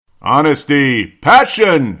Honesty,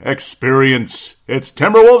 passion, experience. It's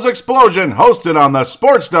Timberwolves Explosion, hosted on the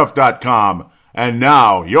sportstuff.com. And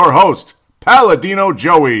now, your host, Paladino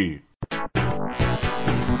Joey.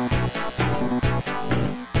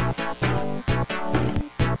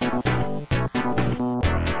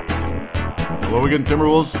 Hello again,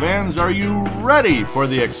 Timberwolves fans. Are you ready for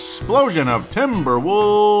the explosion of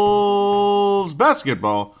Timberwolves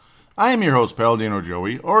basketball? I am your host, Paladino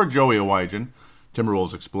Joey, or Joey Awajan.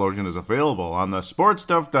 Timberwolves Explosion is available on the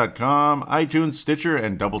sportstuff.com, iTunes, Stitcher,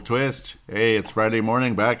 and Double Twist. Hey, it's Friday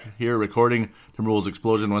morning, back here recording Timberwolves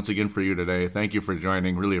Explosion once again for you today. Thank you for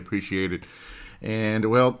joining. Really appreciate it.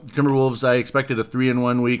 And, well, Timberwolves, I expected a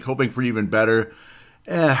 3-1 week, hoping for even better.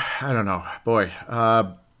 I don't know. Boy,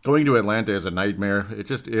 going to Atlanta is a nightmare. It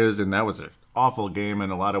just is, and that was an awful game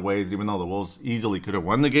in a lot of ways, even though the Wolves easily could have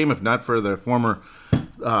won the game, if not for the former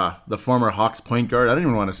Hawks point guard. I don't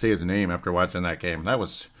even want to say his name after watching that game.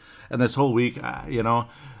 And this whole week,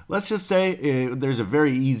 let's just say there's a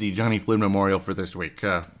very easy Johnny Flynn memorial for this week.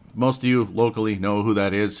 Most of you locally know who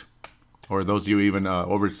that is, or those of you even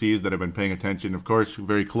overseas that have been paying attention, of course,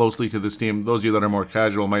 very closely to this team. Those of you that are more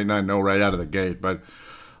casual might not know right out of the gate, but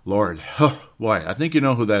Lord, boy, I think you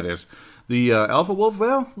know who that is. The Alpha Wolf,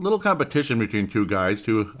 well, little competition between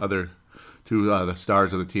the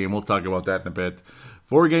stars of the team. We'll talk about that in a bit.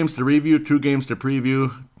 4 games to review, 2 games to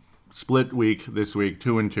preview. Split week this week,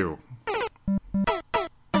 2-2.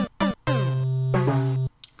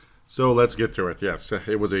 So let's get to it. Yes,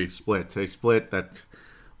 it was a split. A split that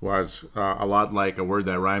was a lot like a word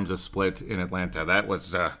that rhymes, a split in Atlanta. That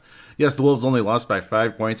was, yes, the Wolves only lost by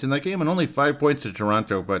 5 points in that game and only 5 points to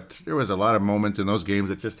Toronto, but there was a lot of moments in those games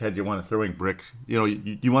that just had you want to throwing bricks. You know,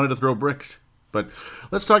 you wanted to throw bricks. But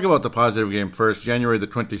let's talk about the positive game first. January the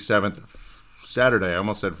 27th, Saturday. I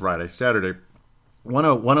almost said Friday. Saturday.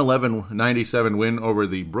 111-97 win over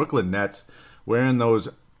the Brooklyn Nets, wearing those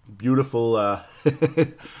beautiful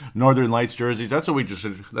Northern Lights jerseys. That's what we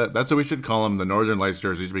should call them, the Northern Lights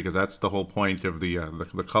jerseys, because that's the whole point of the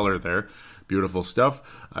color there. Beautiful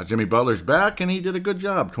stuff. Jimmy Butler's back, and he did a good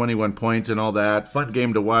job. 21 points and all that. Fun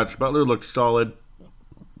game to watch. Butler looked solid.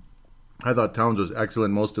 I thought Towns was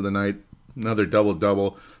excellent most of the night. Another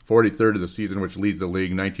double-double, 43rd of the season, which leads the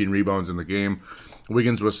league, 19 rebounds in the game.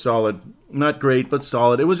 Wiggins was solid. Not great, but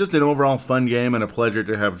solid. It was just an overall fun game and a pleasure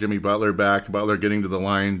to have Jimmy Butler back. Butler getting to the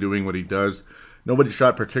line, doing what he does. Nobody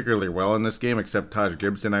shot particularly well in this game except Taj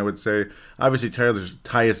Gibson, I would say. Obviously,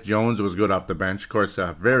 Tyus Jones was good off the bench. Of course,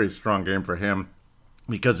 a very strong game for him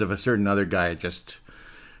because of a certain other guy. Just,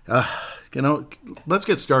 let's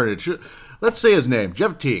get started. Let's say his name,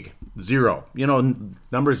 Jeff Teague. 0.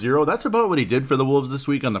 Number 0, that's about what he did for the Wolves this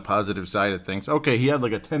week on the positive side of things. Okay, he had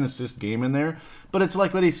like a 10-assist game in there, but it's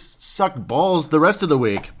like when he sucked balls the rest of the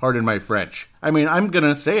week, pardon my French. I mean, I'm going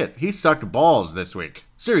to say it. He sucked balls this week.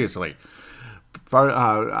 Seriously.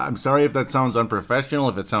 I'm sorry if that sounds unprofessional,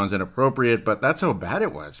 if it sounds inappropriate, but that's how bad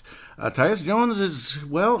it was. Tyus Jones is,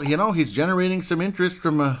 he's generating some interest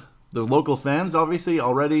from the local fans, obviously,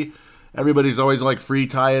 already. Everybody's always like free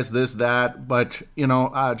Tyus, this, that, but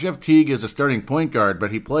Jeff Teague is a starting point guard,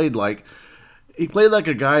 but he played like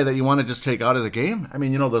a guy that you want to just take out of the game. I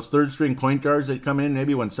mean, those third string point guards that come in,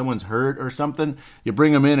 maybe when someone's hurt or something, you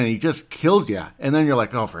bring him in and he just kills you, and then you're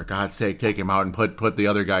like, oh, for God's sake, take him out and put the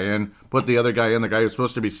other guy in, the guy who's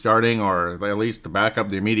supposed to be starting, or at least the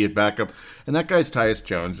immediate backup, and that guy's Tyus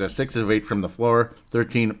Jones, 6 of 8 from the floor,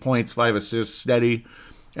 13 points, 5 assists, steady.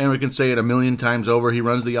 And we can say it a million times over, he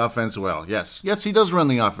runs the offense well. Yes, he does run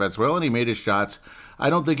the offense well, and he made his shots. I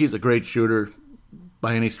don't think he's a great shooter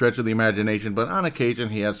by any stretch of the imagination, but on occasion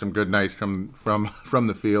he has some good nights from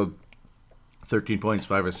the field. 13 points,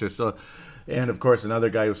 5 assists. And, of course, another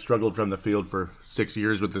guy who struggled from the field for 6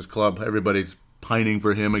 years with this club. Everybody's pining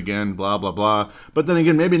for him again, blah, blah, blah. But then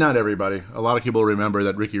again, maybe not everybody. A lot of people remember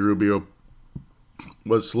that Ricky Rubio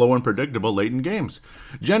was slow and predictable late in games.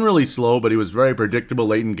 Generally slow, but he was very predictable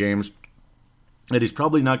late in games. And he's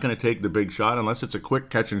probably not going to take the big shot unless it's a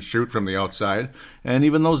quick catch and shoot from the outside. And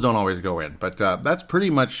even those don't always go in. But that's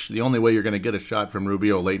pretty much the only way you're going to get a shot from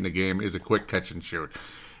Rubio late in the game is a quick catch and shoot.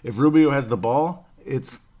 If Rubio has the ball,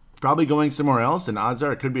 it's probably going somewhere else, and odds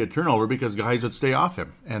are it could be a turnover because guys would stay off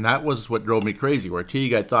him. And that was what drove me crazy, where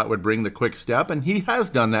Teague, I thought, would bring the quick step, and he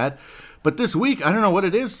has done that. But this week, I don't know what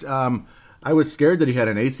it is. I was scared that he had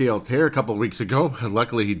an ACL tear a couple of weeks ago.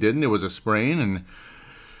 Luckily, he didn't. It was a sprain, and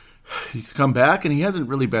he's come back, and he hasn't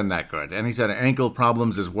really been that good. And he's had ankle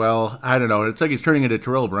problems as well. I don't know. It's like he's turning into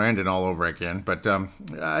Terrell Brandon all over again. But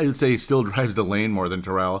I would say he still drives the lane more than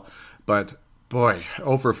Terrell. But boy,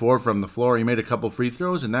 0 for 4 from the floor. He made a couple free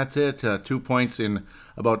throws, and that's it. 2 points in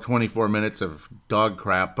about 24 minutes of dog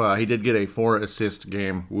crap. He did get a 4-assist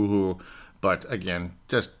game. Woohoo. But again,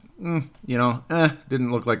 just,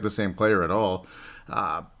 didn't look like the same player at all.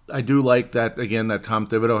 I do like that, again, that Tom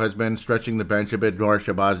Thibodeau has been stretching the bench a bit. Nor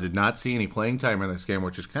Shabazz did not see any playing time in this game,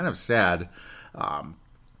 which is kind of sad.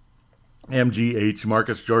 MGH,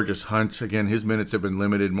 Marcus Georges Hunt, again, his minutes have been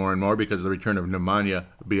limited more and more because of the return of Nemanja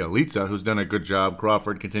Bjelica, who's done a good job.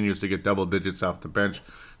 Crawford continues to get double digits off the bench.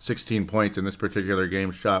 16 points in this particular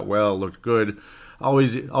game. Shot well, looked good.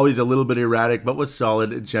 Always a little bit erratic, but was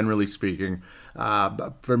solid, generally speaking.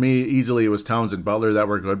 For me, easily it was Towns and Butler that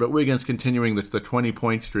were good, but Wiggins continuing the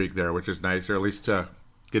 20-point streak there, which is nice, or at least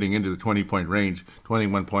getting into the 20-point range.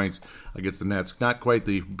 21 points against the Nets. Not quite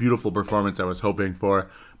the beautiful performance I was hoping for,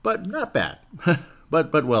 but not bad.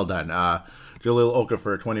 but well done. Jahlil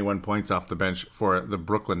Okafor, 21 points off the bench for the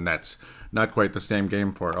Brooklyn Nets. Not quite the same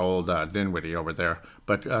game for old Dinwiddie over there,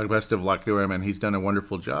 but best of luck to him, and he's done a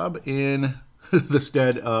wonderful job in the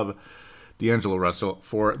stead of D'Angelo Russell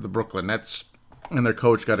for the Brooklyn Nets. And their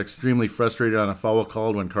coach got extremely frustrated on a foul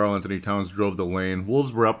called when Karl Anthony Towns drove the lane.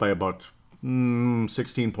 Wolves were up by about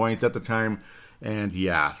 16 points at the time. And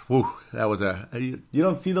yeah, that was you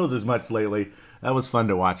don't see those as much lately. That was fun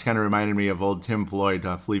to watch. Kind of reminded me of old Tim Floyd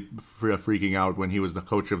freaking out when he was the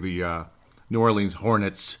coach of the New Orleans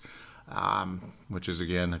Hornets, which is,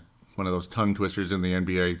 again, one of those tongue twisters in the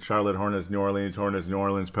NBA. Charlotte Hornets, New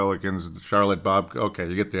Orleans Pelicans, Charlotte Bob. Okay,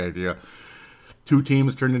 you get the idea. 2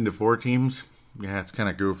 teams turned into 4 teams. Yeah, it's kind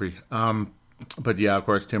of goofy. But yeah, of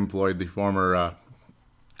course, Tim Floyd, the former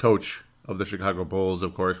coach of the Chicago Bulls,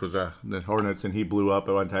 of course, was the Hornets, and he blew up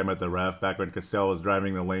at one time at the ref back when Castell was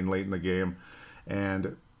driving the lane late in the game,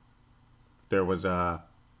 and there was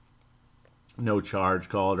no charge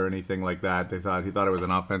called or anything like that. He thought it was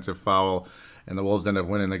an offensive foul, and the Wolves ended up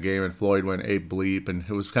winning the game, and Floyd went ape bleep, and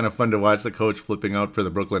it was kind of fun to watch the coach flipping out for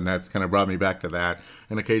the Brooklyn Nets. Kind of brought me back to that,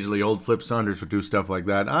 and occasionally old Flip Saunders would do stuff like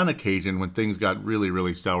that on occasion when things got really,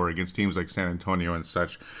 really sour against teams like San Antonio and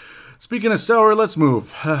such. Speaking of sour, let's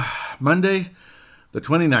move. Monday, the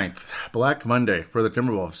 29th, Black Monday for the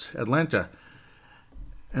Timberwolves, Atlanta.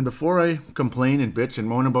 And before I complain and bitch and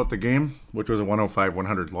moan about the game, which was a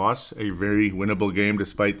 105-100 loss, a very winnable game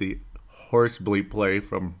despite the horse bleep play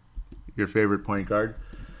from your favorite point guard,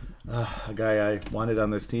 a guy I wanted on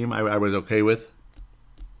this team, I was okay with.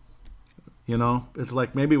 It's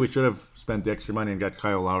like maybe we should have spent the extra money and got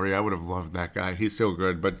Kyle Lowry. I would have loved that guy. He's so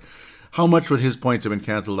good, but how much would his points have been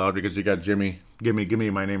canceled out because you got Jimmy? Gimme,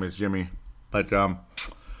 my name is Jimmy. But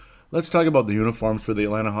let's talk about the uniforms for the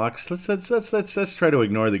Atlanta Hawks. Let's try to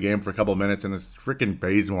ignore the game for a couple minutes. And this freaking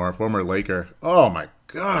Bazemore, former Laker. Oh my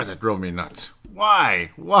God, that drove me nuts. Why?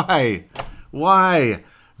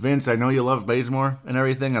 Vince, I know you love Bazemore and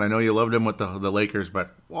everything, and I know you loved him with the Lakers,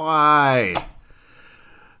 but why?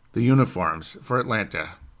 The uniforms for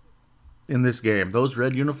Atlanta in this game, those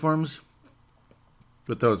red uniforms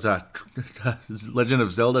with those Legend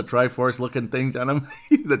of Zelda Triforce looking things on them,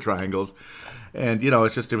 the triangles. And,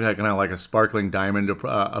 it's just kind of like a sparkling diamond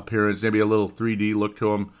appearance, maybe a little 3D look to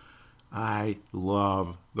them. I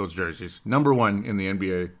love those jerseys. Number 1 in the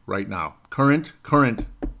NBA right now. Current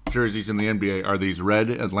jerseys in the NBA are these red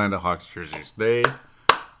Atlanta Hawks jerseys. They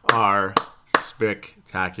are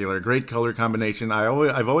spectacular. Great color combination.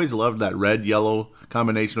 I've always loved that red-yellow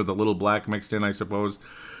combination with a little black mixed in, I suppose.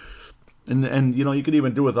 And you could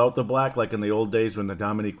even do without the black, like in the old days when the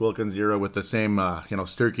Dominique Wilkins era with the same,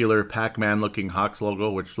 circular Pac-Man-looking Hawks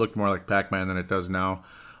logo, which looked more like Pac-Man than it does now.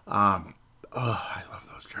 I love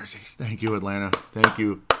those jerseys. Thank you, Atlanta. Thank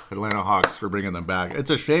you, Atlanta Hawks, for bringing them back.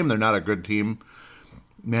 It's a shame they're not a good team.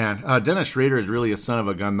 Man, Dennis Schrader is really a son of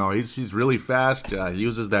a gun, though. He's really fast. He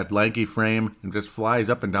uses that lanky frame and just flies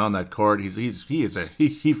up and down that court.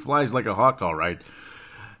 He flies like a hawk, all right.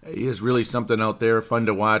 He is really something out there, fun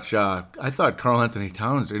to watch. I thought Karl Anthony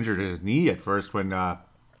Towns injured his knee at first when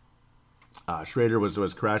Schrader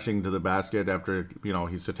was crashing to the basket after,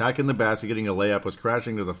 he's attacking the basket, getting a layup, was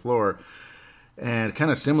crashing to the floor. And kind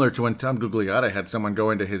of similar to when Tom Gugliotta had someone go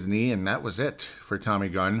into his knee, and that was it for Tommy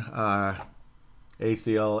Gunn.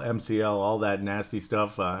 ACL, MCL, all that nasty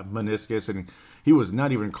stuff, meniscus, and he was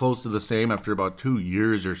not even close to the same after about 2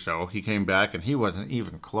 years or so. He came back, and he wasn't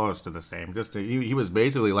even close to the same. He was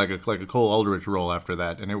basically like a Cole Aldrich role after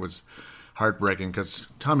that, and it was heartbreaking because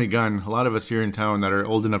Tommy Gunn, a lot of us here in town that are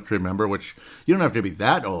old enough to remember, which you don't have to be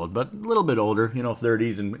that old, but a little bit older,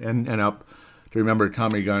 30s and up, to remember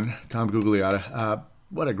Tommy Gunn, Tom Gugliotta.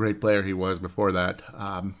 What a great player he was before that.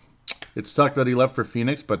 It sucked that he left for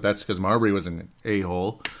Phoenix, but that's because Marbury was an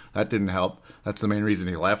a-hole. That didn't help. That's the main reason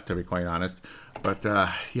he left, to be quite honest. But,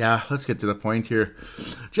 yeah, let's get to the point here.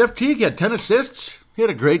 Jeff Teague had 10 assists. He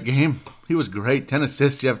had a great game. He was great. 10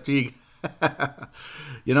 assists, Jeff Teague.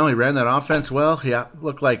 He ran that offense well. Yeah,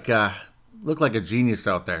 looked like a genius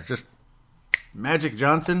out there. Just Magic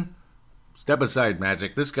Johnson, step aside,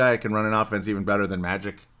 Magic. This guy can run an offense even better than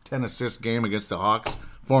Magic. 10 assist game against the Hawks,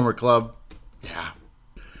 former club. Yeah.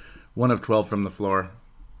 1 of 12 from the floor.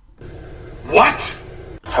 What?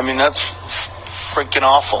 I mean, that's freaking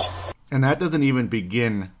awful. And that doesn't even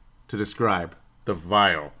begin to describe the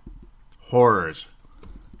vile horrors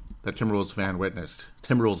that Timberwolves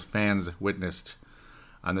fans witnessed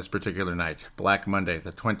on this particular night. Black Monday,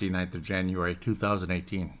 the 29th of January,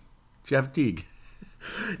 2018. Jeff Teague.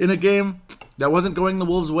 In a game that wasn't going the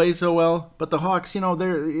Wolves' way so well, but the Hawks, they're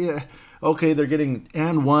getting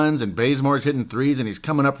and ones, and Bazemore's hitting threes, and he's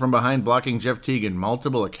coming up from behind, blocking Jeff Teague in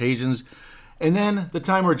multiple occasions. And then the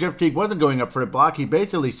time where Jeff Teague wasn't going up for a block, he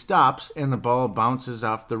basically stops, and the ball bounces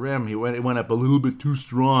off the rim. It went up a little bit too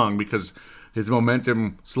strong because his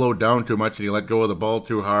momentum slowed down too much, and he let go of the ball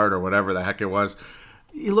too hard, or whatever the heck it was.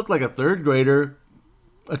 He looked like a third grader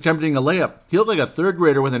attempting a layup. He looked like a third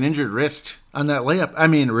grader with an injured wrist on that layup. I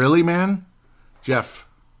mean, really, man? Jeff,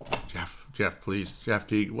 please. Jeff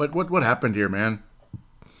Teague, what happened here, man?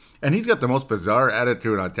 And he's got the most bizarre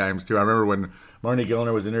attitude at times, too. I remember when Marnie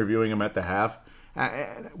Gellner was interviewing him at the half.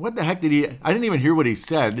 What the heck did he... I didn't even hear what he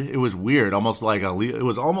said. It was weird. It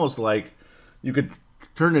was almost like you could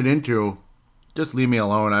turn it into, just leave me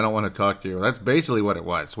alone. I don't want to talk to you. That's basically what it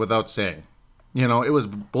was, without saying. It was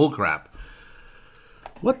bullcrap.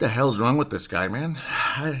 What the hell's wrong with this guy, man?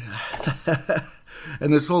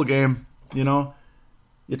 And this whole game, you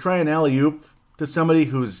try an alley-oop to somebody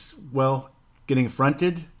who's, getting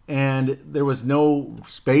fronted, and there was no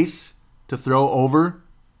space to throw over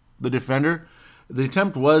the defender. The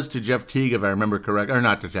attempt was to Jeff Teague, if I remember correctly. Or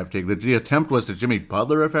not to Jeff Teague. The attempt was to Jimmy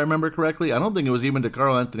Butler, if I remember correctly. I don't think it was even to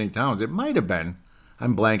Karl Anthony Towns. It might have been.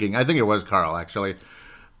 I'm blanking. I think it was Karl, actually.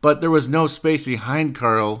 But there was no space behind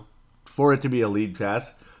Karl for it to be a lead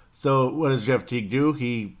pass. So what does Jeff Teague do?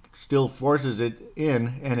 He still forces it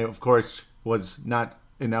in, and it, of course, was not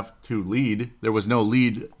enough to lead. There was no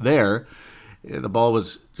lead there. The ball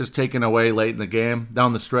was just taken away late in the game.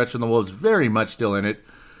 Down the stretch, and the Wolves very much still in it.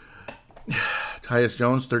 Tyus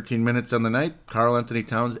Jones, 13 minutes on the night. Karl Anthony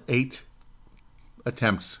Towns, 8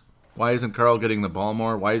 attempts. Why isn't Karl getting the ball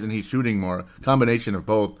more? Why isn't he shooting more? Combination of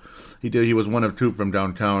both. He was 1 of 2 from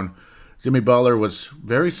downtown. Jimmy Butler was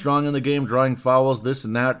very strong in the game, drawing fouls, this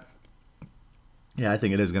and that. Yeah, I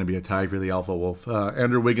think it is going to be a tie for the Alpha Wolf.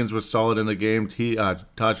 Andrew Wiggins was solid in the game.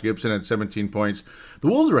 Taj Gibson had 17 points. The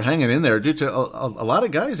Wolves were hanging in there due to a lot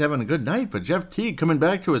of guys having a good night, but Jeff Teague coming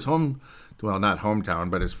back to his not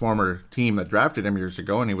hometown, but his former team that drafted him years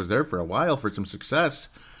ago, and he was there for a while for some success.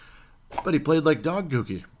 But he played like dog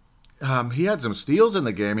dookie. He had some steals in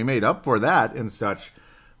the game. He made up for that and such.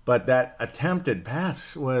 But that attempted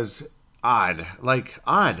pass was odd.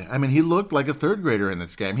 I mean, he looked like a third grader in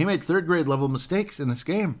this game. He made third grade level mistakes in this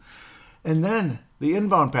game. And then the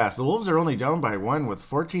inbound pass. The Wolves are only down by 1 with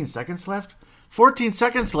 14 seconds left. 14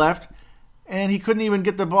 seconds left, and he couldn't even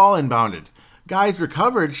get the ball inbounded. Guys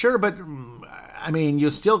recovered, sure, but, I mean,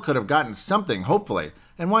 you still could have gotten something, hopefully.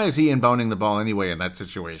 And why is he inbounding the ball anyway in that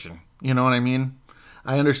situation? You know what I mean?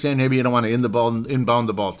 I understand maybe you don't want to inbound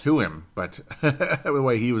the ball to him, but the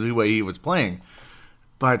way he was playing.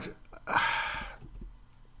 But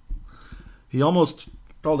he almost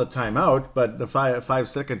called a timeout, but the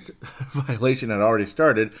 5-second violation had already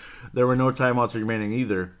started. There were no timeouts remaining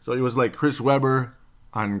either. So it was like Chris Webber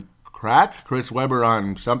on crack, Chris Webber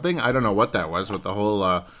on something. I don't know what that was with the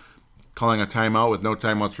whole calling a timeout with no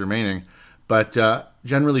timeouts remaining. But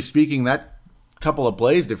generally speaking, that couple of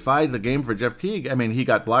plays defied the game for Jeff Teague. I mean, he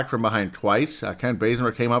got blocked from behind twice. Kent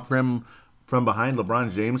Bazemore came up for him from behind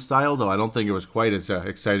LeBron James style, though I don't think it was quite as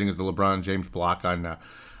exciting as the LeBron James block on that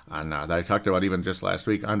I talked about even just last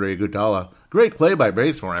week. Andre Iguodala. Great play by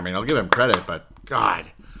Bazemore. I mean, I'll give him credit, but God,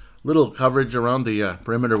 little coverage around the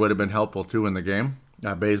perimeter would have been helpful too in the game.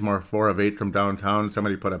 Bazemore 4 of 8 from downtown.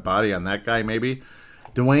 Somebody put a body on that guy maybe.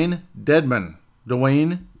 Dewayne Dedmon,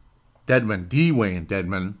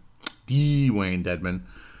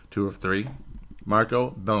 2 of 3.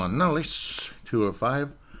 Marco Belinellis, 2 of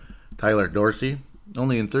 5. Tyler Dorsey,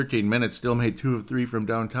 only in 13 minutes, still made 2 of 3 from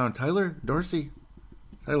downtown. Tyler Dorsey.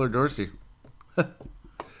 I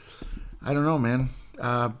don't know, man.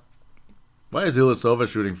 Why is Ilyasova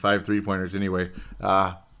shooting 5 3-pointers anyway?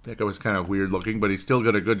 think it was kind of weird looking, but he still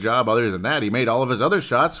did a good job. Other than that, he made all of his other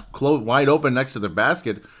shots wide open next to the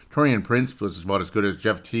basket. Taurean Prince was about as good as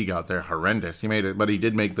Jeff Teague out there. Horrendous. He made it, but he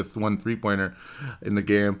did make the one 3-pointer in the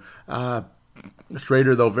game.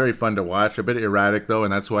 Schrader, though, very fun to watch. A bit erratic, though,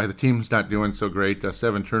 and that's why the team's not doing so great.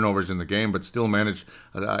 7 turnovers in the game, but still managed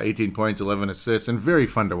 18 points, 11 assists, and very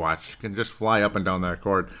fun to watch. Can just fly up and down that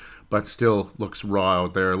court, but still looks raw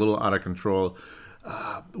out there, a little out of control.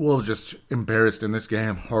 Wolves just embarrassed in this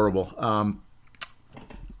game. Horrible.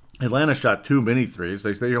 Atlanta shot 2 mini threes.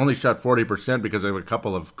 They only shot 40% because they have a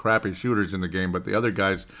couple of crappy shooters in the game, but the other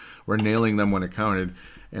guys were nailing them when it counted.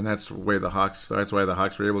 And that's why the Hawks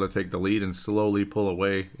were able to take the lead and slowly pull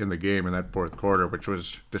away in the game in that fourth quarter, which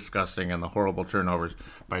was disgusting, and the horrible turnovers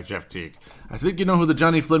by Jeff Teague. I think you know who the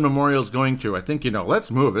Johnny Flynn Memorial is going to. I think you know.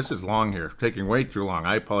 Let's move. This is long here. Taking way too long.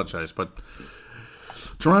 I apologize, but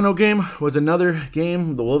Toronto game was another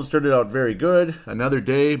game. The Wolves started out very good. Another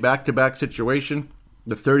day, back-to-back situation.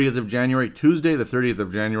 The 30th of January, Tuesday, the 30th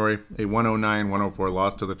of January, a 109-104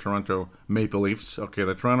 loss to the Toronto Maple Leafs. Okay,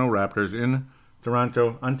 the Toronto Raptors in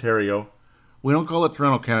Toronto, Ontario. We don't call it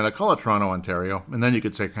Toronto, Canada. Call it Toronto, Ontario. And then you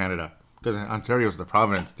could say Canada. Because Ontario's the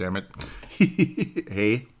Providence, damn it.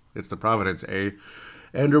 Hey, it's the Providence, eh?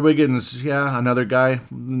 Andrew Wiggins, yeah, another guy.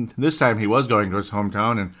 This time he was going to his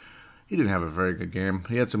hometown, and he didn't have a very good game.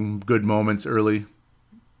 He had some good moments early.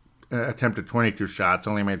 Attempted 22 shots,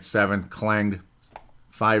 only made 7, clanged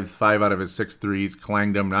five out of his 6 threes,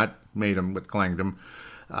 clanged them, not made them, but clanged them.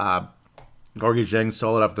 Gorgie Zhang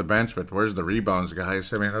solid off the bench, but where's the rebounds,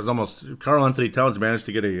 guys? I mean, it was almost Karl Anthony Towns managed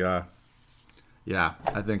to get Karl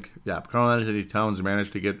Anthony Towns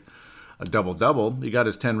managed to get a double-double. He got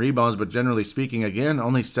his 10 rebounds, but generally speaking, again,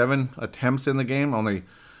 only 7 attempts in the game, only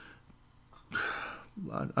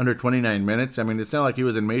under 29 minutes. I mean, it's not like he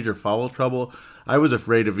was in major foul trouble. I was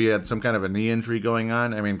afraid if he had some kind of a knee injury going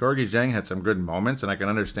on. I mean, Gorgie Zhang had some good moments, and I can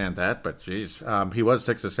understand that, but geez, he was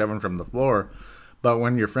 6 of 7 from the floor. But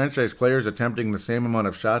when your franchise player is attempting the same amount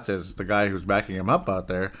of shots as the guy who's backing him up out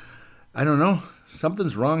there, I don't know.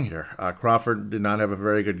 Something's wrong here. Crawford did not have a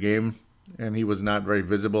very good game, and he was not very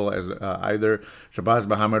visible as either. Shabazz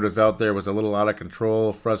Muhammad was out there, was a little out of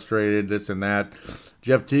control, frustrated, this and that.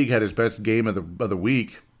 Jeff Teague had his best game of the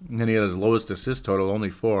week, and he had his lowest assist total,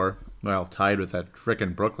 only 4. Well, tied with that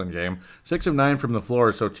frickin' Brooklyn game. 6 of 9 from the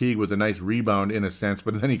floor, so Teague with a nice rebound in a sense,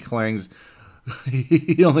 but then he clangs.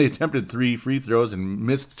 He only attempted 3 free throws and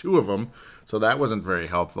missed 2 of them, so that wasn't very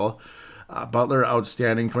helpful. Butler,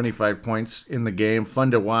 outstanding, 25 points in the game.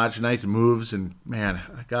 Fun to watch, nice moves, and man,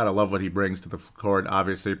 I gotta love what he brings to the court,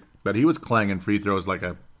 obviously. But he was clanging free throws like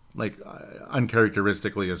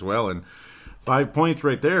uncharacteristically as well, and 5 points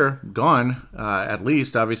right there, gone, at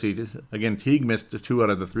least. Obviously, again, Teague missed 2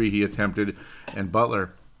 out of the 3 he attempted, and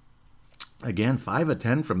Butler, again, 5 of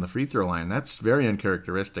 10 from the free throw line. That's very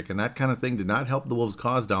uncharacteristic, and that kind of thing did not help the Wolves'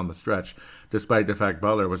 cause down the stretch, despite the fact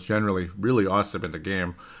Butler was generally really awesome in the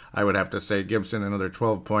game. I would have to say Gibson, another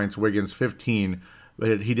 12 points, Wiggins, 15.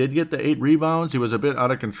 But he did get the 8 rebounds. He was a bit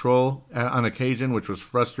out of control on occasion, which was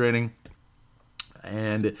frustrating.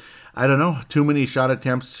 And I don't know, too many shot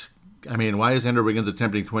attempts. I mean, why is Andrew Wiggins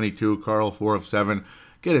attempting 22? Karl, 4 of 7.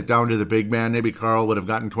 Get it down to the big man. Maybe Karl would have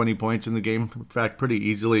gotten 20 points in the game, in fact, pretty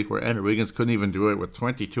easily, where Andrew Wiggins couldn't even do it with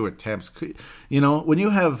 22 attempts. You know, when you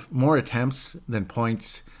have more attempts than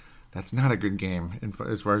points, that's not a good game,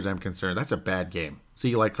 as far as I'm concerned. That's a bad game.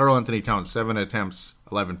 See, like Karl Anthony Towns, 7 attempts,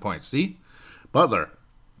 11 points. See? Butler,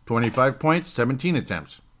 25 points, 17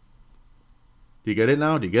 attempts. Do you get it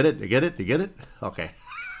now? Do you get it? Do you get it? Do you get it? Okay.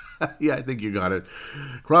 Yeah, I think you got it.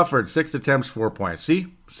 Crawford, 6 attempts, 4 points. See?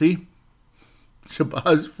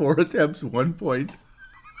 Shabazz, 4 attempts, 1 point.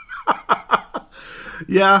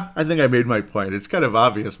 Yeah, I think I made my point. It's kind of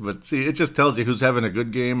obvious, but see, it just tells you who's having a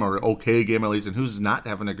good game, or okay game at least, and who's not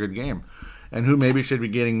having a good game, and who maybe should be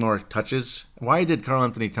getting more touches. Why did Karl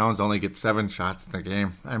Anthony Towns only get 7 shots in the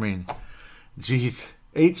game? I mean, geez,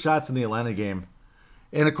 8 shots in the Atlanta game,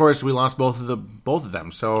 and of course we lost both of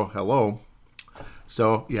them. So hello.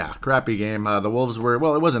 So, yeah, crappy game. The Wolves were,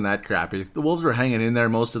 well, it wasn't that crappy. The Wolves were hanging in there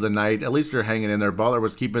most of the night. At least they're hanging in there. Butler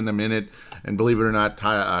was keeping them in it. And believe it or not,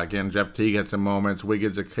 again, Jeff Teague had some moments.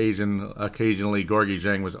 Wiggins occasionally. Gorgie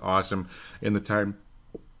Zhang was awesome in the time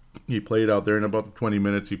he played out there. In about the 20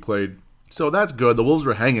 minutes he played. So that's good. The Wolves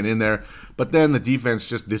were hanging in there. But then the defense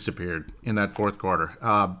just disappeared in that fourth quarter.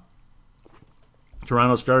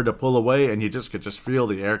 Toronto started to pull away, and you just could feel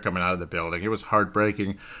the air coming out of the building. It was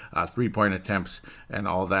heartbreaking, 3-point attempts and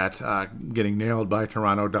all that, getting nailed by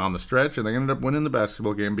Toronto down the stretch, and they ended up winning the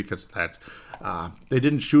basketball game because of that. They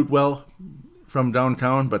didn't shoot well from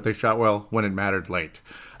downtown, but they shot well when it mattered late.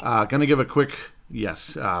 Going to give a quick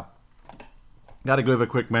Yes. Got to give a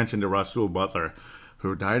quick mention to Rasul Butler,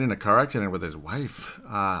 who died in a car accident with his wife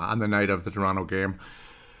on the night of the Toronto game.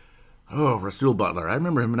 Oh, Rasul Butler. I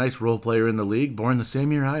remember him, a nice role player in the league, born the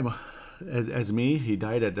same year as me. He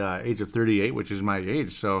died at age of 38, which is my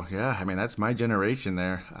age. So, yeah, I mean, that's my generation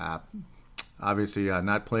there. Obviously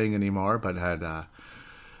not playing anymore, but had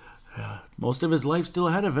most of his life still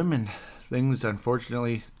ahead of him, and things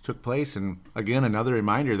unfortunately took place. And again, another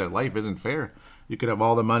reminder that life isn't fair. You could have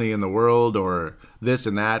all the money in the world or this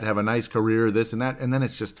and that, have a nice career, this and that, and then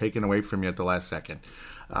it's just taken away from you at the last second.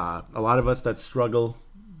 A lot of us that struggle,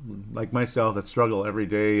 like myself, that struggle every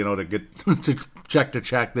day, to get to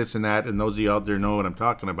check, this and that, and those of you out there know what I'm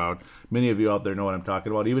talking about. Many of you out there know what I'm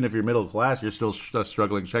talking about. Even if you're middle class, you're still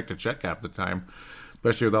struggling check to check half the time,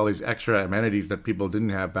 especially with all these extra amenities that people didn't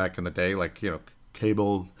have back in the day, like,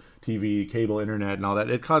 cable TV, cable internet, and all that.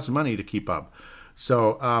 It costs money to keep up.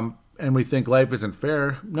 So, and we think life isn't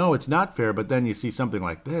fair. No, it's not fair, but then you see something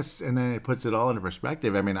like this, and then it puts it all into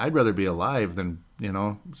perspective. I mean, I'd rather be alive than,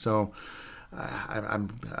 so...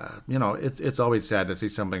 it's always sad to see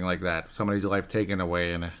something like that, somebody's life taken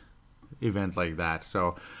away in an event like that.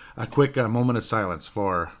 So, a quick moment of silence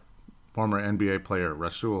for former NBA player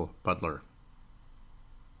Rasul Butler.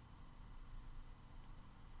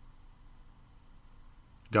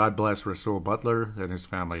 God bless Rasul Butler and his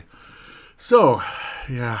family. So,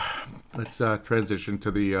 yeah, let's transition to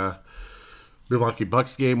the Milwaukee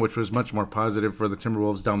Bucks game, which was much more positive for the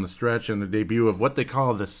Timberwolves down the stretch, and the debut of what they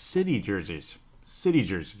call the city jerseys. The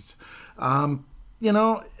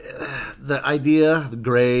idea, the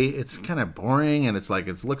gray, it's kind of boring, and it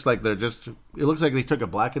looks like they took a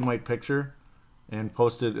black and white picture and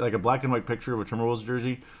posted like a black and white picture of a Timberwolves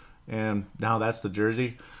jersey, and now that's the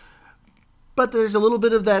jersey. But there's a little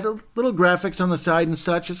bit of that, little graphics on the side and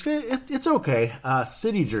such. It's okay.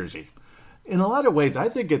 City jersey. In a lot of ways, I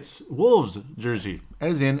think it's Wolves jersey,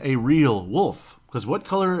 as in a real wolf. Because what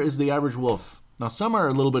color is the average wolf? Now, some are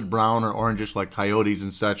a little bit brown or orangish, like coyotes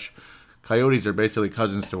and such. Coyotes are basically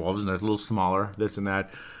cousins to wolves, and they're a little smaller, this and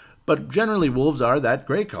that. But generally, wolves are that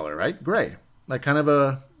gray color, right? Gray. Like kind of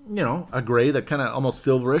a gray that kind of almost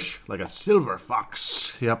silverish, like a silver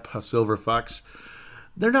fox. Yep, a silver fox.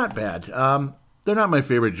 They're not bad. They're not my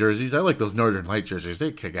favorite jerseys. I like those Northern Light jerseys.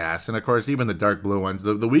 They kick ass. And, of course, even the dark blue ones.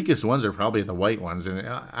 The weakest ones are probably the white ones. And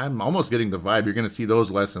I'm almost getting the vibe you're going to see those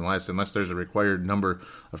less and less unless there's a required number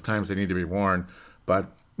of times they need to be worn.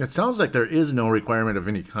 But it sounds like there is no requirement of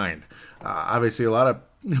any kind. Obviously, a lot of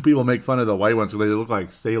people make fun of the white ones. So they look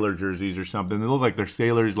like sailor jerseys or something. They look like they're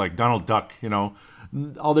sailors like Donald Duck,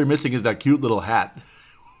 All they're missing is that cute little hat.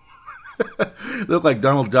 They look like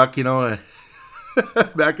Donald Duck,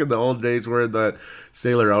 back in the old days wearing the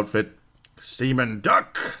sailor outfit. Seaman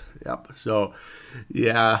Duck. Yep. So,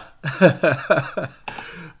 yeah.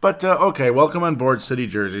 But, okay, welcome on board city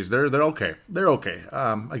jerseys. They're okay. They're okay.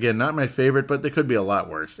 Again, not my favorite, but they could be a lot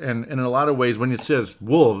worse. And in a lot of ways, when it says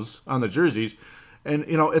Wolves on the jerseys, and,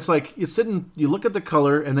 it's like you look at the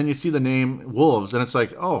color, and then you see the name Wolves, and it's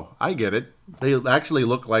like, oh, I get it. They actually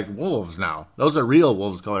look like wolves now. Those are real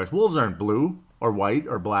Wolves colors. Wolves aren't blue or white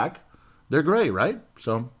or black. They're gray, right?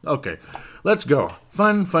 So, okay, let's go.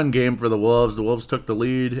 Fun game for the Wolves. The Wolves took the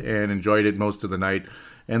lead and enjoyed it most of the night,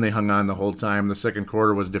 and they hung on the whole time. The second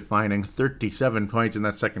quarter was defining. 37 points in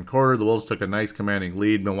that second quarter. The Wolves took a nice commanding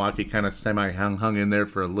lead. Milwaukee kind of hung in there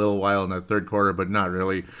for a little while in the third quarter, but not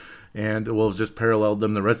really. And the Wolves just paralleled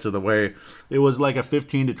them the rest of the way. It was like a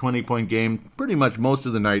 15 to 20-point game pretty much most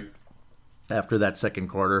of the night after that second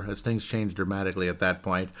quarter, as things changed dramatically at that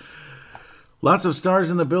point. Lots of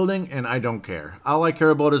stars in the building, and I don't care. All I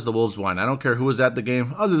care about is the Wolves won. I don't care who was at the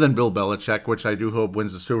game, other than Bill Belichick, which I do hope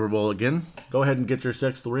wins the Super Bowl again. Go ahead and get your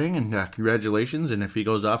sixth ring, and congratulations. And if he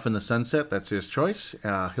goes off in the sunset, that's his choice.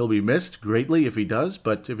 He'll be missed greatly if he does,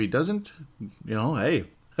 but if he doesn't, hey,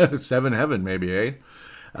 seven heaven maybe, eh?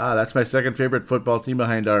 That's my second favorite football team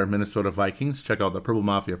behind our Minnesota Vikings. Check out the Purple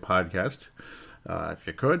Mafia podcast, if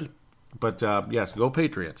you could. But, yes, go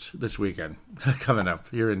Patriots this weekend coming up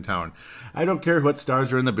here in town. I don't care what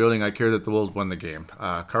stars are in the building. I care that the Wolves won the game.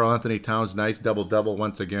 Karl Anthony Towns, nice double-double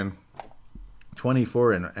once again.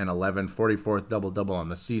 24 and 11, 44th double-double on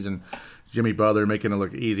the season. Jimmy Butler making it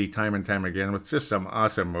look easy time and time again with just some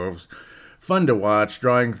awesome moves. Fun to watch,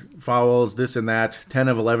 drawing fouls, this and that. 10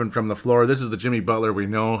 of 11 from the floor. This is the Jimmy Butler we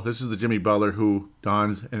know. This is the Jimmy Butler who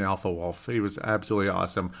dons an alpha wolf. He was absolutely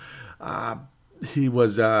awesome. He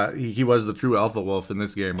was the true alpha wolf in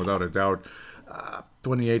this game, without a doubt.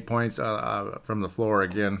 28 points from the floor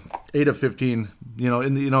again. 8 of 15.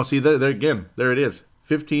 See there again. There it is.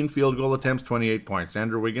 15 field goal attempts, 28 points.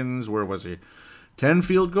 Andrew Wiggins, where was he? 10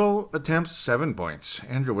 field goal attempts, 7 points.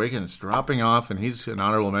 Andrew Wiggins dropping off, and he's an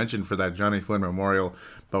honorable mention for that Johnny Flynn Memorial.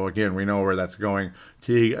 But again, we know where that's going.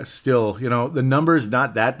 Teague still, the number's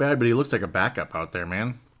not that bad, but he looks like a backup out there,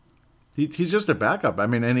 man. He's just a backup. I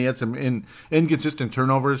mean, and he had some inconsistent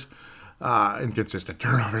turnovers.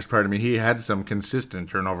 Pardon me. He had some consistent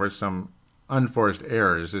turnovers, some unforced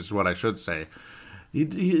errors is what I should say.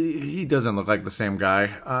 He doesn't look like the same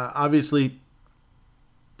guy. Obviously,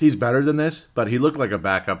 he's better than this, but he looked like a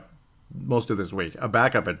backup most of this week. A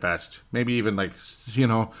backup at best. Maybe even like,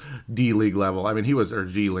 D-League level. I mean, he was, or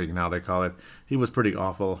G-League now they call it. He was pretty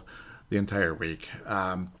awful the entire week.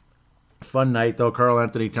 Fun night, though. Karl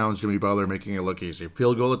Anthony Towns, Jimmy Butler making it look easy.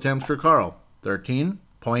 Field goal attempts for Karl. 13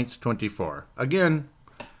 points, 24. Again,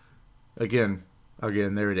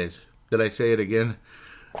 there it is. Did I say it again?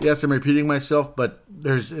 Yes, I'm repeating myself, but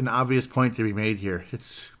there's an obvious point to be made here.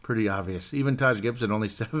 It's pretty obvious. Even Taj Gibson, only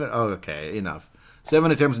 7. Oh, okay, enough.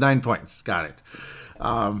 7 attempts, 9 points. Got it.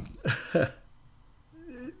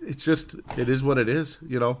 It's just, it is what it is,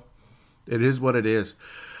 It is what it is.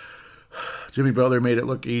 Jimmy Butler made it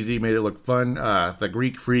look easy, made it look fun. The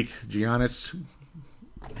Greek freak, Giannis,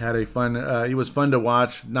 had a fun, he was fun to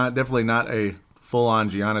watch. Definitely not a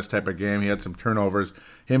full-on Giannis type of game. He had some turnovers.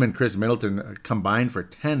 Him and Chris Middleton combined for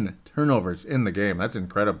 10 turnovers in the game. That's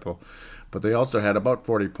incredible. But they also had about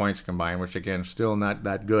 40 points combined, which, again, still not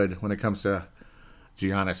that good when it comes to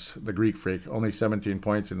Giannis, the Greek freak. Only 17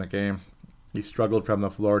 points in the game. He struggled from the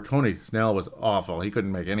floor. Tony Snell was awful. He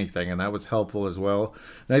couldn't make anything, and that was helpful as well.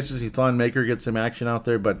 Nice to see Thon Maker get some action out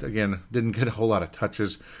there, but, again, didn't get a whole lot of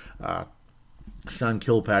touches. Sean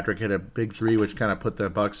Kilpatrick hit a big three, which kind of put the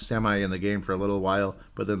Bucks semi in the game for a little while,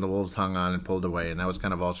 but then the Wolves hung on and pulled away, and that was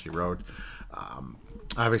kind of all she wrote.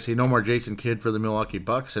 Obviously, no more Jason Kidd for the Milwaukee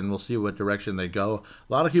Bucks, and we'll see what direction they go.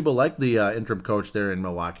 A lot of people like the interim coach there in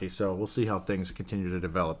Milwaukee, so we'll see how things continue to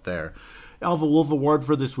develop there. Alpha Wolf Award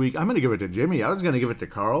for this week, I'm going to give it to Jimmy. I was going to give it to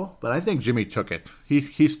Karl, but I think Jimmy took it.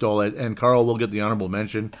 He stole it, and Karl will get the honorable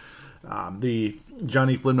mention. The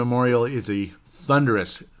Johnny Flynn Memorial is a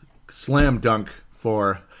thunderous slam dunk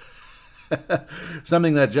for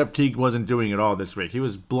something that Jeff Teague wasn't doing at all this week. He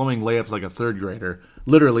was blowing layups like a third grader,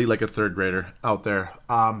 literally like a third grader out there.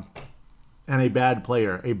 And a bad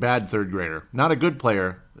player, a bad third grader. Not a good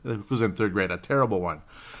player who was in third grade, a terrible one.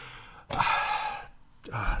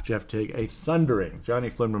 Jeff Teague, a thundering Johnny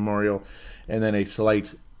Flynn Memorial, and then a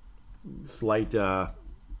slight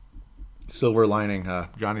silver lining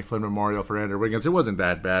Johnny Flynn Memorial for Andrew Wiggins. It wasn't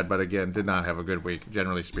that bad, but again, did not have a good week,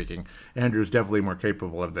 generally speaking. Andrew's definitely more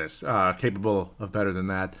capable of this, capable of better than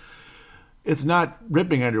that. It's not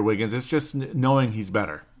ripping Andrew Wiggins, it's just knowing he's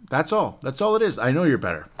better. That's all. That's all it is. I know you're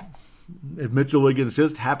better. If Mitchell Wiggins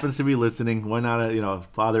just happens to be listening, why not,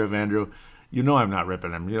 father of Andrew, I'm not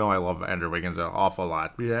ripping him. I love Andrew Wiggins an awful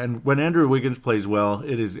lot. And when Andrew Wiggins plays well,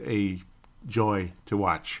 it is a joy to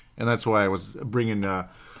watch. And that's why I was bringing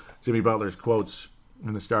Jimmy Butler's quotes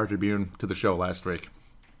in the Star Tribune to the show last week.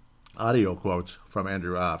 Audio quotes from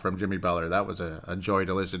from Jimmy Butler. That was a joy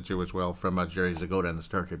to listen to as well from Jerry Zgoda in the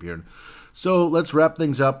Star Tribune. So let's wrap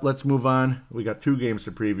things up. Let's move on. We got 2 games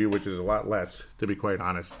to preview, which is a lot less, to be quite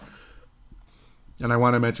honest. And I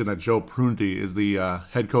want to mention that Joe Prunty is the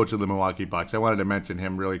head coach of the Milwaukee Bucks. I wanted to mention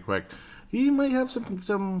him really quick. He might have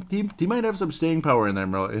he might have some staying power in there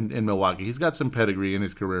in Milwaukee. He's got some pedigree in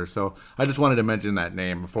his career, so I just wanted to mention that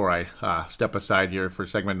name before I step aside here for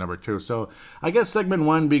segment number 2. So I guess segment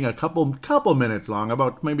 1 being a couple minutes long,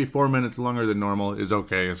 about maybe 4 minutes longer than normal, is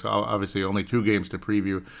okay. It's obviously only 2 games to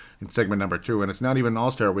preview in segment number 2, and it's not even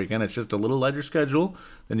All-Star Weekend. It's just a little lighter schedule.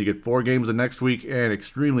 Then you get 4 games the next week, and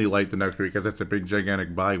extremely light the next week, because it's a big,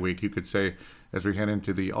 gigantic bye week, you could say, as we head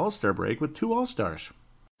into the All-Star break with 2 All-Stars.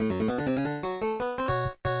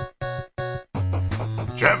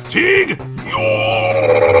 Jeff Teague,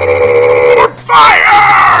 you're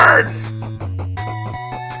fired!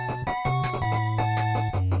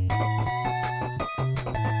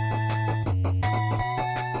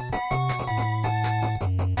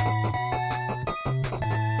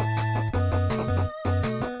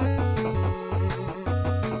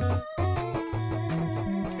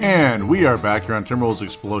 And we are back here on Timberwolves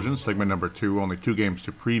Explosion, segment number 2. Only 2 games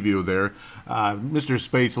to preview there. Mr.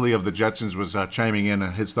 Spacely of the Jetsons was chiming in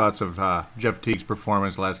his thoughts of Jeff Teague's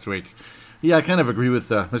performance last week. Yeah, I kind of agree with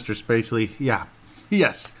Mr. Spacely. Yeah.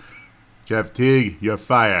 Yes. Jeff Teague, you're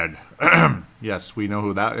fired. Yes, we know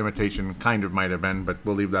who that imitation kind of might have been, but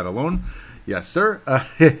we'll leave that alone. Yes, sir.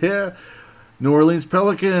 New Orleans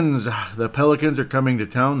Pelicans. The Pelicans are coming to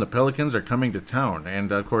town.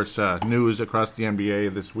 And, of course, news across the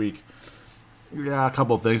NBA this week. Yeah, a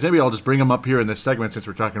couple of things. Maybe I'll just bring them up here in this segment since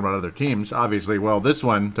we're talking about other teams. Obviously, well, this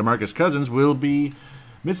one, DeMarcus Cousins, will be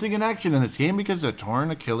missing in action in this game because of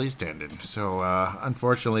torn Achilles tendon. So,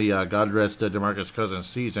 unfortunately, God rest DeMarcus Cousins'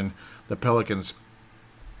 season. The Pelicans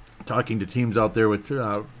talking to teams out there with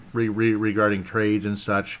regarding trades and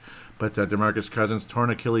such. But DeMarcus Cousins' torn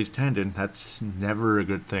Achilles tendon, that's never a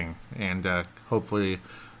good thing. And hopefully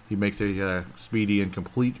he makes a speedy and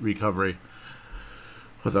complete recovery.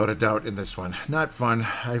 Without a doubt in this one. Not fun.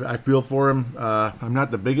 I feel for him. I'm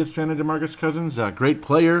not the biggest fan of DeMarcus Cousins. Great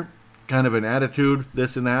player, kind of an attitude,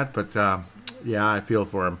 this and that. But, yeah, I feel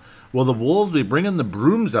for him. Will the Wolves be bringing the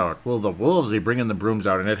brooms out? Will the Wolves be bringing the brooms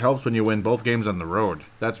out? And it helps when you win both games on the road.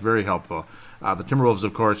 That's very helpful. The Timberwolves,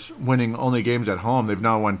 of course, winning only games at home. They've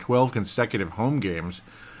now won 12 consecutive home games.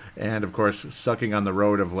 And, of course, sucking on the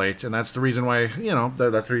road of late. And that's the reason why, that's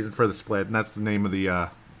the reason for the split. And that's the name of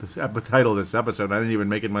the title of this episode. I didn't even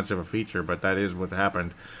make it much of a feature, but that is what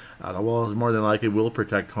happened. The Wolves more than likely will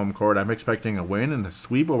protect home court. I'm expecting a win and a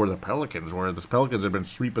sweep over the Pelicans, where the Pelicans have been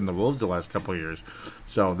sweeping the Wolves the last couple of years.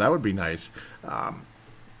 So that would be nice.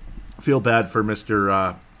 Feel bad for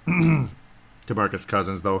Mr. DeMarcus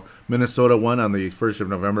Cousins, though. Minnesota won on the 1st of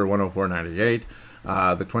November, 104-98.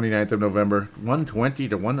 The 29th of November, 120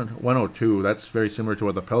 to 102. That's very similar to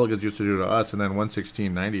what the Pelicans used to do to us. And then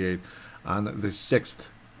 116-98 on the 6th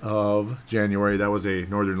of January. That was a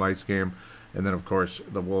Northern Lights game. And then, of course,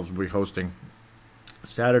 the Wolves will be hosting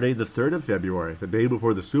Saturday, the 3rd of February, the day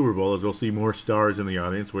before the Super Bowl, as we'll see more stars in the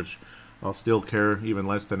audience, which I'll still care even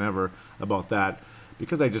less than ever about that,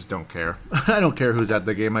 because I just don't care. I don't care who's at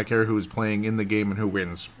the game. I care who's playing in the game and who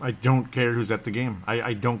wins. I don't care who's at the game.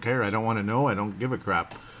 I don't care. I don't want to know. I don't give a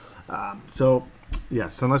crap. So,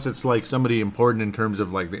 yes, unless it's like somebody important in terms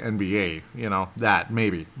of like the NBA, that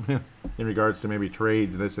maybe, in regards to maybe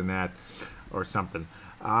trades, this and that, or something.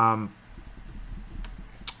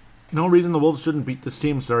 No reason the Wolves shouldn't beat this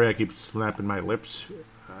team. Sorry, I keep slapping my lips.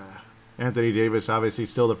 Anthony Davis, obviously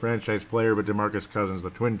still the franchise player, but DeMarcus Cousins, the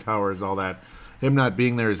Twin Towers, all that, him not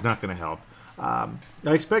being there is not going to help. I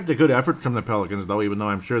expect a good effort from the Pelicans, though, even though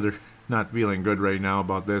I'm sure they're not feeling good right now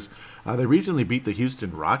about this. They recently beat the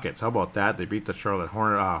Houston Rockets. How about that? They beat the Charlotte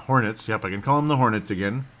Hornets. Yep, I can call them the Hornets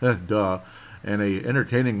again. Duh. And a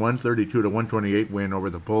entertaining 132 to 128 win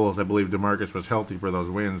over the Bulls. I believe DeMarcus was healthy for those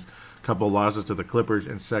wins. Couple losses to the Clippers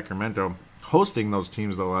and Sacramento. Hosting those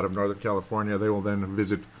teams, though, out of Northern California. They will then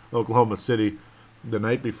visit Oklahoma City the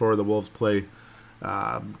night before the Wolves play.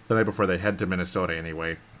 The night before they head to Minnesota,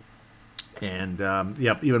 anyway. And,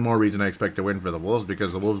 even more reason I expect to win for the Wolves,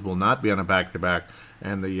 because the Wolves will not be on a back-to-back,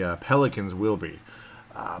 and the Pelicans will be.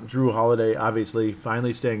 Drew Holiday, obviously,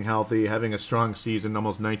 finally staying healthy, having a strong season,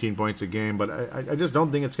 almost 19 points a game, but I just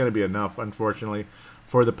don't think it's going to be enough, unfortunately,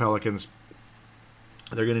 for the Pelicans.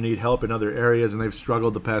 They're going to need help in other areas, and they've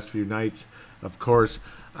struggled the past few nights, of course.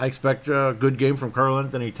 I expect a good game from Karl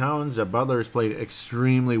Anthony Towns. Butler has played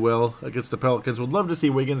extremely well against the Pelicans. Would love to see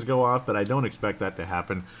Wiggins go off, but I don't expect that to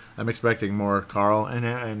happen. I'm expecting more Karl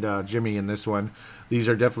and Jimmy in this one. These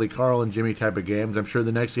are definitely Karl and Jimmy type of games. I'm sure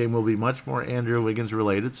the next game will be much more Andrew Wiggins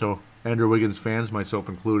related, so Andrew Wiggins fans, myself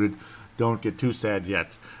included, don't get too sad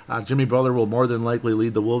yet. Jimmy Butler will more than likely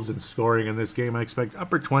lead the Wolves in scoring in this game. I expect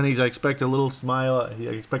upper 20s. I expect a little smile. I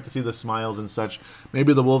expect to see the smiles and such.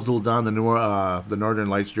 Maybe the Wolves will don the Northern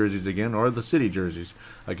Lights jerseys again, or the City jerseys.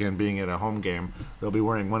 Again, being at a home game, they'll be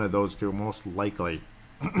wearing one of those two, most likely.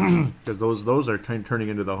 Because those are turning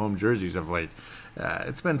into the home jerseys of late.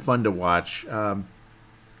 It's been fun to watch.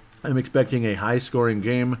 I'm expecting a high-scoring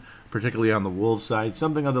game, particularly on the Wolves side.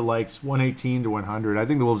 Something of the likes, 118 to 100. I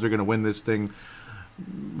think the Wolves are going to win this thing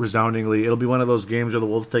resoundingly. It'll be one of those games where the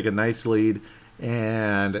Wolves take a nice lead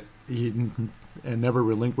and never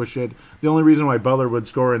relinquish it. The only reason why Butler would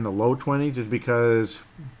score in the low 20s is because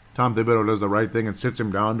Tom Thibodeau does the right thing and sits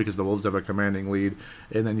him down because the Wolves have a commanding lead.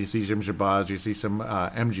 And then you see Jim Shabazz, you see some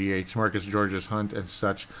MGH, Marcus Georges-Hunt and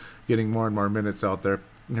such, getting more and more minutes out there.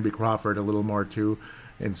 Maybe Crawford a little more too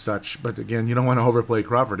and such. But again, you don't want to overplay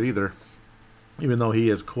Crawford either, even though he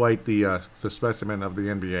is quite the specimen of the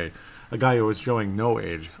NBA. A guy who is showing no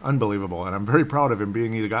age. Unbelievable. And I'm very proud of him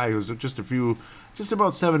being the guy who's just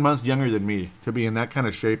about 7 months younger than me, to be in that kind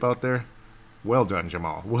of shape out there. Well done,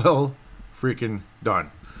 Jamal. Well freaking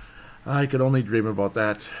done. I could only dream about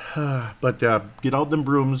that. But get out them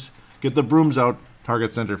brooms. Get the brooms out,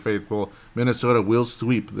 Target Center faithful. Minnesota will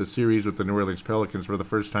sweep the series with the New Orleans Pelicans for the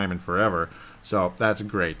first time in forever. So that's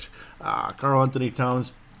great. Karl Anthony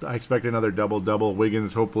Towns, I expect another double-double.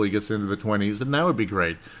 Wiggins hopefully gets into the 20s, and that would be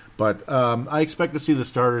great. But I expect to see the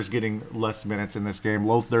starters getting less minutes in this game,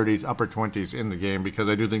 low 30s, upper 20s in the game, because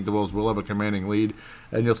I do think the Wolves will have a commanding lead,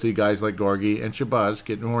 and you'll see guys like Gorgie and Shabazz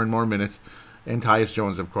get more and more minutes, and Tyus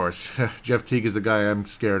Jones, of course. Jeff Teague is the guy I'm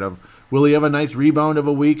scared of. Will he have a nice rebound of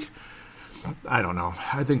a week? I don't know.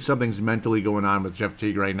 I think something's mentally going on with Jeff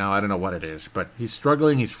Teague right now. I don't know what it is, but he's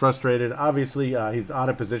struggling. He's frustrated. Obviously, he's out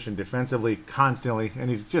of position defensively constantly, and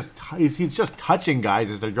he's just touching guys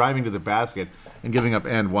as they're driving to the basket and giving up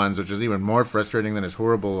and ones, which is even more frustrating than his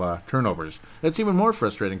horrible turnovers. It's even more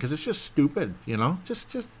frustrating because it's just stupid, you know. Just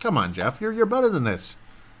come on, Jeff. You're better than this.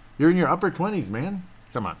 You're in your upper 20s, man.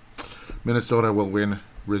 Come on. Minnesota will win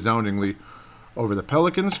resoundingly over the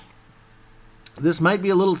Pelicans. This might be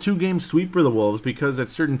a little two-game sweep for the Wolves because that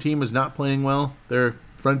certain team is not playing well. They're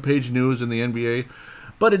front-page news in the NBA.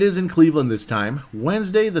 But it is in Cleveland this time.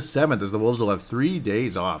 Wednesday the 7th, as the Wolves will have 3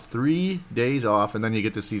 days off. 3 days off, and then you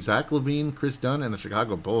get to see Zach LaVine, Chris Dunn, and the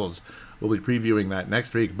Chicago Bulls. We'll be previewing that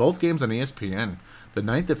next week. Both games on ESPN. The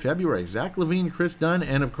 9th of February, Zach LaVine, Chris Dunn,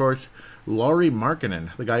 and, of course, Lauri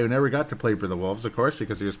Markkanen, the guy who never got to play for the Wolves, of course,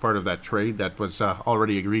 because he was part of that trade that was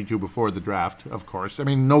already agreed to before the draft, of course. I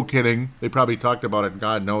mean, no kidding. They probably talked about it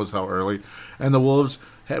God knows how early. And the Wolves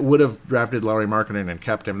would have drafted Lauri Markkanen and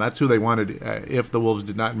kept him. That's who they wanted if the Wolves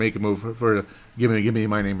did not make a move for give me,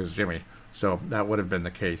 my name is Jimmy. So that would have been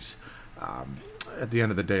the case. At the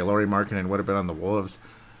end of the day, Lauri Markkanen would have been on the Wolves.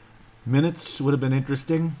 Minutes would have been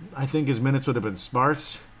interesting. I think his minutes would have been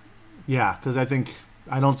sparse. Yeah, because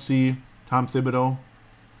I don't see Tom Thibodeau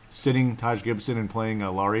sitting Taj Gibson and playing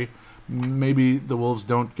Lauri. Maybe the Wolves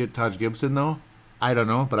don't get Taj Gibson, though. I don't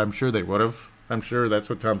know, but I'm sure they would have. I'm sure that's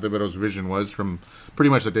what Tom Thibodeau's vision was from pretty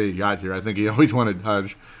much the day he got here. I think he always wanted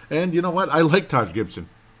Taj. And you know what? I like Taj Gibson.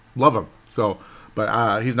 Love him.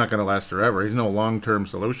 But he's not going to last forever. He's no long-term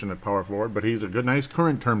solution at power forward, but he's a good, nice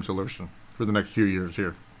current-term solution for the next few years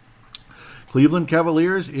here. Cleveland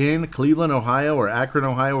Cavaliers in Cleveland, Ohio, or Akron,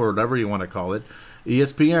 Ohio, or whatever you want to call it.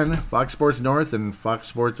 ESPN, Fox Sports North, and Fox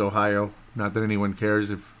Sports Ohio. Not that anyone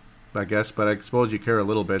cares, I guess, but I suppose you care a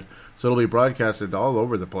little bit. So it'll be broadcasted all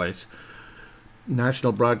over the place.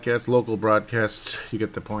 National broadcasts, local broadcasts, you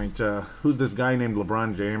get the point. Who's this guy named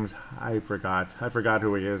LeBron James? I forgot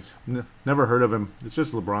who he is. Never heard of him. It's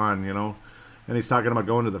just LeBron, you know. And he's talking about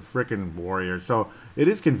going to the frickin' Warriors. So it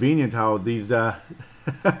is convenient how these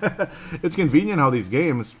it's convenient how these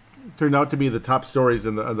games turned out to be the top stories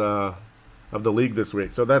in of the league this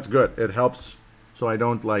week. So that's good. It helps so I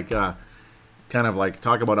don't talk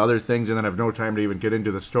about other things and then have no time to even get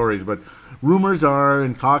into the stories. But rumors are,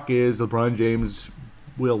 and talk is, LeBron James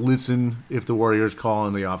will listen if the Warriors call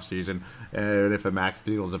in the offseason and if a max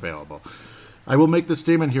deal is available. I will make the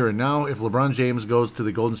statement here and now. If LeBron James goes to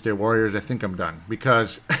the Golden State Warriors, I think I'm done.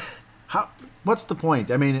 Because what's the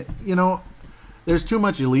point? I mean, you know, there's too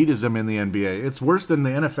much elitism in the NBA. It's worse than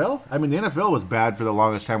the NFL. I mean, the NFL was bad for the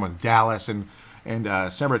longest time with Dallas and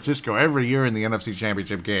San Francisco every year in the NFC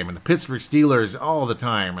Championship game, and the Pittsburgh Steelers all the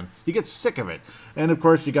time, and you get sick of it. And, of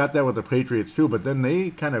course, you got that with the Patriots, too, but then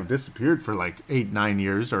they kind of disappeared for like 8-9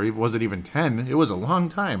 years, or was it even 10? It was a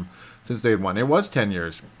long time since they had won. It was 10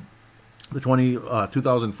 years. The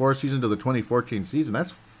 2004 season to the 2014 season,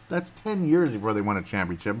 that's 10 years before they won a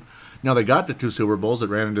championship. Now, they got to 2 Super Bowls that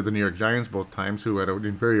ran into the New York Giants both times, who had an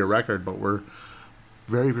inferior record, but were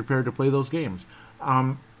very prepared to play those games.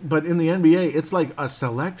 But in the NBA, it's like a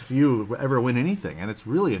select few ever win anything, and it's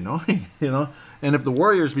really annoying, you know. And if the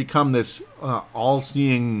Warriors become this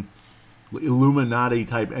all-seeing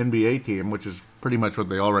Illuminati-type NBA team, which is pretty much what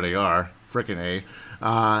they already are, frickin' A,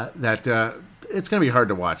 it's going to be hard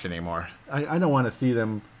to watch anymore. I don't want to see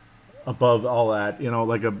them above all that, you know,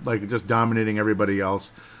 like just dominating everybody else.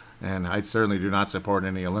 And I certainly do not support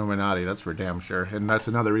any Illuminati, that's for damn sure. And that's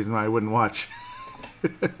another reason why I wouldn't watch.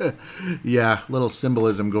 Yeah, little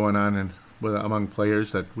symbolism going on among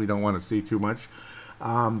players that we don't want to see too much.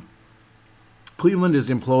 Cleveland is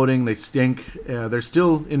imploding. They stink. They're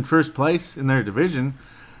still in first place in their division.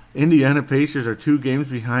 Indiana Pacers are 2 games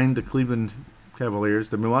behind the Cleveland Cavaliers.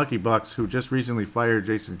 The Milwaukee Bucks, who just recently fired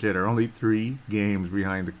Jason Kidd, are only 3 games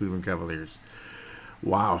behind the Cleveland Cavaliers.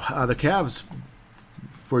 Wow. The Cavs,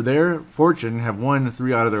 for their fortune, have won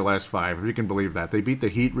 3 out of their last 5, if you can believe that. They beat the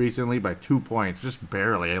Heat recently by 2 points, just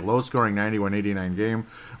barely. A low-scoring 91-89 game.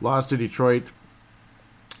 Lost to Detroit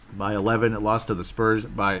by 11. It lost to the Spurs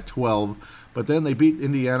by 12. But then they beat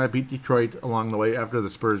Indiana, beat Detroit along the way after the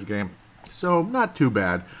Spurs game. So, not too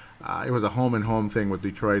bad. It was a home-and-home thing with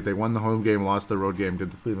Detroit. They won the home game, lost the road game to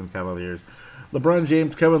the Cleveland Cavaliers. LeBron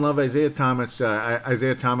James, Kevin Love, Isaiah Thomas.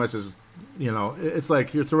 Isaiah Thomas is, you know, it's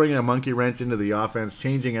like you're throwing a monkey wrench into the offense,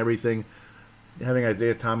 changing everything. having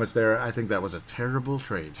Isaiah Thomas there, I think that was a terrible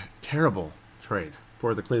trade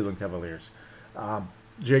for the Cleveland Cavaliers.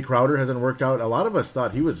 Jay Crowder hasn't worked out. A lot of us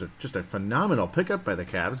thought he was just a phenomenal pickup by the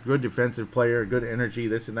Cavs. Good defensive player, good energy,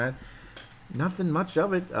 this and that. Nothing much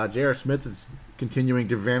of it. J.R. Smith is continuing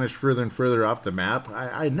to vanish further and further off the map.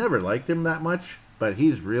 I never liked him that much, but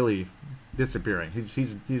he's really disappearing.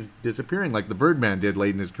 He's disappearing like the Birdman did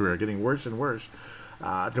late in his career, getting worse and worse.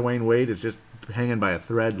 Dwayne Wade is just hanging by a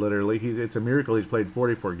thread, literally. It's a miracle he's played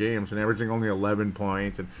 44 games and averaging only 11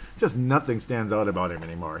 points, and just nothing stands out about him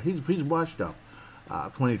anymore. He's washed up.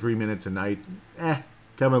 23 minutes a night.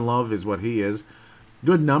 Kevin Love is what he is.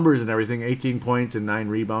 Good numbers and everything, 18 points and 9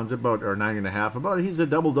 rebounds, or 9.5. He's a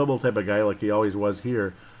double-double type of guy like he always was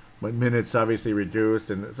here. But minutes obviously reduced,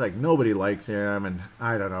 and it's like nobody likes him, and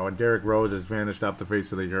I don't know. And Derrick Rose has vanished off the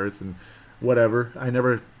face of the earth, and whatever. I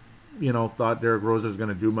never, thought Derrick Rose was going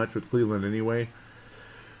to do much with Cleveland anyway.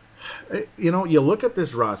 You look at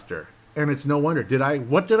this roster, and it's no wonder.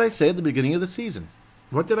 What did I say at the beginning of the season?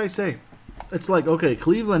 What did I say? It's like, okay,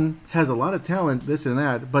 Cleveland has a lot of talent, this and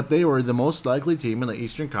that, but they were the most likely team in the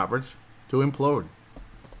Eastern Conference to implode,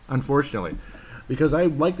 unfortunately. Because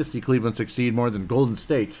I'd like to see Cleveland succeed more than Golden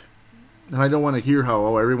State. And I don't want to hear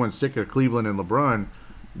how, everyone's sick of Cleveland and LeBron,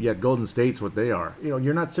 yet Golden State's what they are.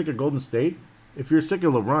 You're not sick of Golden State? If you're sick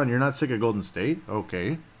of LeBron, you're not sick of Golden State?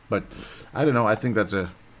 Okay. But, I don't know, I think that's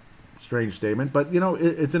a strange statement. But,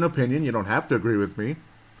 it's an opinion. You don't have to agree with me.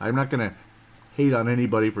 I'm not going to hate on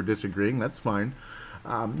anybody for disagreeing. That's fine.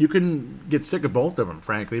 You can get sick of both of them,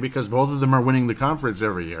 frankly, because both of them are winning the conference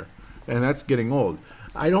every year, and that's getting old.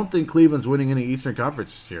 I don't think Cleveland's winning any Eastern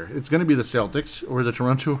Conference this year. It's going to be the Celtics or the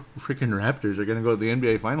Toronto freaking Raptors are going to go to the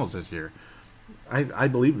NBA Finals this year. I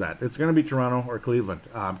believe that. It's going to be Toronto or Cleveland.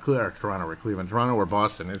 Toronto or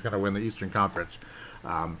Boston is going to win the Eastern Conference.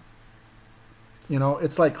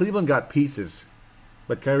 It's like Cleveland got pieces,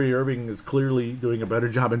 but Kyrie Irving is clearly doing a better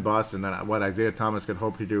job in Boston than what Isaiah Thomas could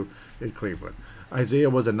hope to do in Cleveland. Isaiah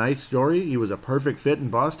was a nice story. He was a perfect fit in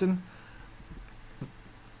Boston.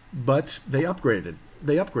 But they upgraded.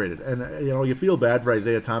 And, you feel bad for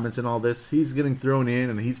Isaiah Thomas and all this. He's getting thrown in,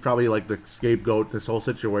 and he's probably like the scapegoat, this whole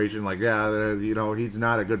situation. Like, he's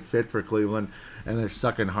not a good fit for Cleveland, and they're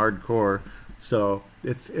stuck in hardcore. So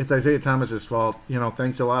it's Isaiah Thomas's fault.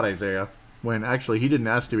 Thanks a lot, Isaiah. When actually he didn't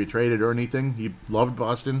ask to be traded or anything. He loved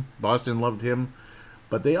Boston. Boston loved him.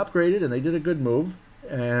 But they upgraded, and they did a good move.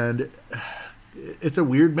 And it's a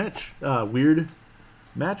weird match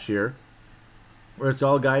here, where it's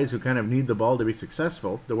all guys who kind of need the ball to be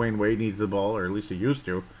successful. Dwayne Wade needs the ball, or at least he used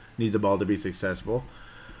to need the ball to be successful.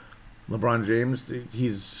 LeBron James,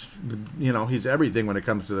 he's everything when it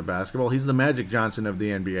comes to the basketball. He's the Magic Johnson of the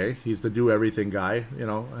NBA. He's the do-everything guy,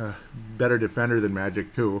 better defender than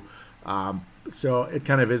Magic, too. So it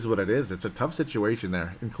kind of is what it is. It's a tough situation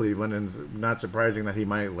there in Cleveland, and it's not surprising that he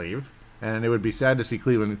might leave. And it would be sad to see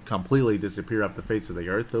Cleveland completely disappear off the face of the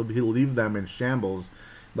earth. He'll leave them in shambles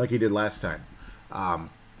like he did last time.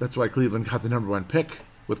 That's why Cleveland got the number 1 pick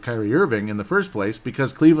with Kyrie Irving in the first place,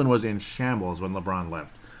 because Cleveland was in shambles when LeBron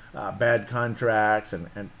left. Bad contracts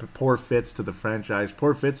and poor fits to the franchise,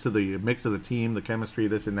 poor fits to the mix of the team, the chemistry,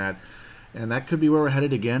 this and that. And that could be where we're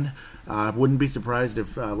headed again. Wouldn't be surprised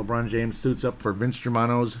if LeBron James suits up for Vince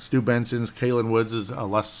Germano's, Stu Benson's, Kalen Woods'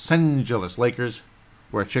 Los Angeles Lakers,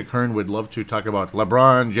 where Chick Hearn would love to talk about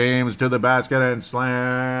LeBron James to the basket and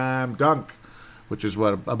slam dunk, which is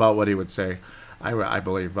about what he would say. I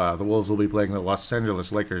believe the Wolves will be playing the Los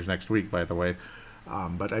Angeles Lakers next week, by the way.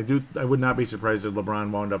 But I would not be surprised if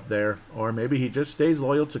LeBron wound up there, or maybe he just stays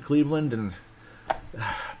loyal to Cleveland. And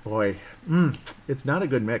boy, it's not a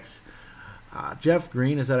good mix. Jeff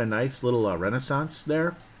Green has had a nice little renaissance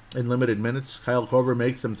there in limited minutes. Kyle Korver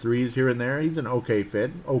makes some threes here and there. He's an okay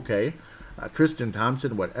fit. Okay. Tristan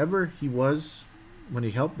Thompson, whatever he was when he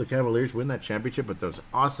helped the Cavaliers win that championship with those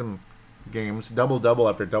awesome games, double-double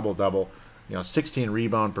after double-double, 16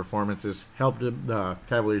 rebound performances, helped the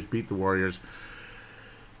Cavaliers beat the Warriors.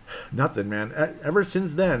 Nothing, man. Ever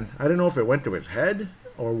since then, I don't know if it went to his head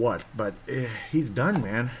or what, but he's done,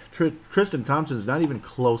 man. Tristan Thompson's not even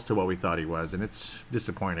close to what we thought he was, and it's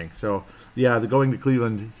disappointing. So, yeah, the going to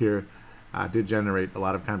Cleveland here did generate a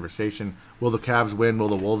lot of conversation. Will the Cavs win? Will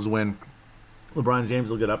the Wolves win? LeBron James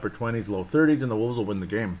will get upper 20s, low 30s, and the Wolves will win the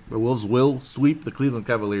game. The Wolves will sweep the Cleveland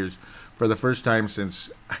Cavaliers for the first time since,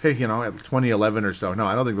 2011 or so. No,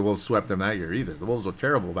 I don't think the Wolves swept them that year either. The Wolves were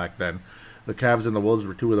terrible back then. The Cavs and the Wolves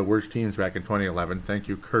were two of the worst teams back in 2011. Thank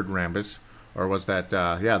you, Kurt Rambis. Or was that,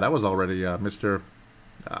 that was already Mr.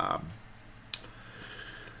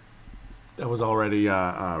 That was already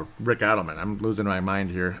Rick Adelman. I'm losing my mind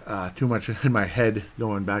here. Too much in my head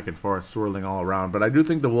going back and forth, swirling all around. But I do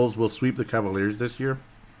think the Wolves will sweep the Cavaliers this year.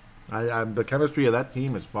 The chemistry of that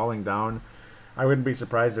team is falling down. I wouldn't be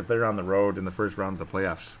surprised if they're on the road in the first round of the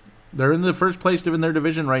playoffs. They're in the first place in their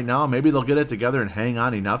division right now. Maybe they'll get it together and hang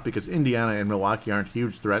on enough because Indiana and Milwaukee aren't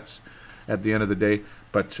huge threats at the end of the day.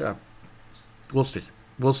 But we'll see.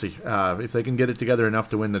 We'll see. If they can get it together enough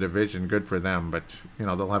to win the division, good for them. But,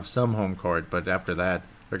 they'll have some home court. But after that,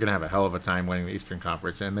 they're going to have a hell of a time winning the Eastern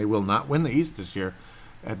Conference. And they will not win the East this year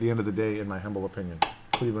at the end of the day, in my humble opinion.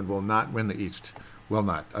 Cleveland will not win the East. Will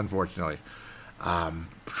not, unfortunately.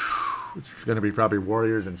 It's going to be probably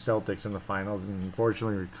Warriors and Celtics in the finals. And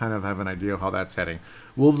unfortunately, we kind of have an idea how that's heading.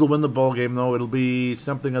 Wolves will win the ball game, though. It'll be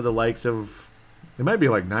something of the likes of, it might be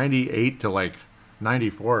like 98 to like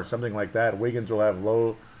 94, something like that. Wiggins will have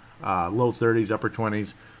low 30s, upper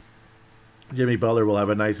 20s. Jimmy Butler will have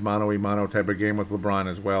a nice mano-a-mano type of game with LeBron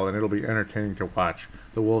as well, and it'll be entertaining to watch.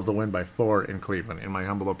 The Wolves will win by 4 in Cleveland, in my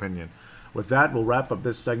humble opinion. With that, we'll wrap up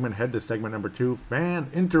this segment, head to segment number 2,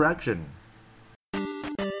 fan interaction.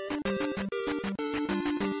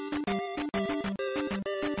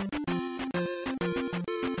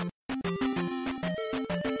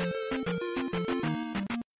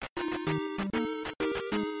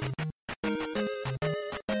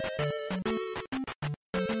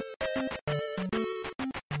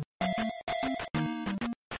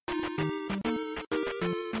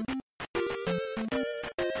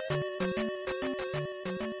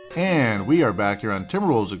 And we are back here on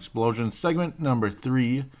Timberwolves Explosion, segment number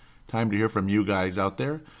 3. Time to hear from you guys out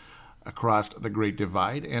there across the Great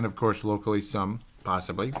Divide, and of course locally some,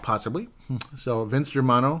 possibly. So Vince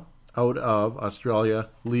Germano out of Australia,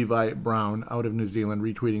 Levi Brown out of New Zealand,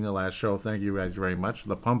 retweeting the last show. Thank you guys very much.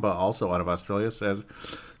 The Pumpa, also out of Australia, says,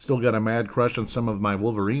 still got a mad crush on some of my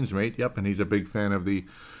Wolverines, mate. Yep, and he's a big fan of the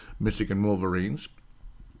Michigan Wolverines.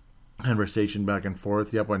 Conversation back and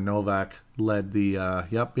forth. Yep, when Novak led the,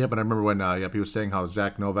 and I remember when, he was saying how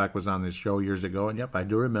Zach Novak was on this show years ago, and yep, I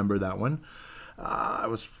do remember that one. I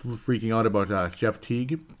was freaking out about Jeff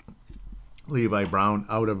Teague. Levi Brown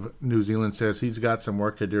out of New Zealand says he's got some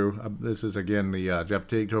work to do. This is, again, the Jeff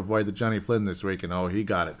Teague to avoid the Johnny Flynn this week, and he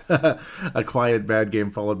got it. A quiet, bad game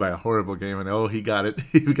followed by a horrible game, and he got it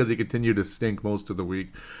because he continued to stink most of the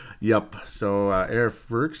week. Yep. So Eric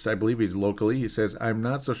Burks, I believe he's locally, he says, I'm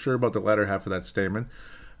not so sure about the latter half of that statement.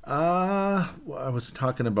 I was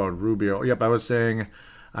talking about Rubio. Yep, I was saying,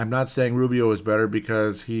 I'm not saying Rubio is better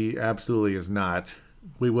because he absolutely is not.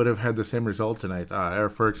 We would have had the same result tonight.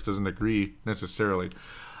 Eric Burks doesn't agree necessarily.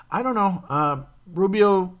 I don't know.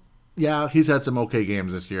 Rubio, yeah, he's had some okay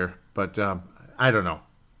games this year, but I don't know.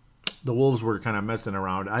 The Wolves were kind of messing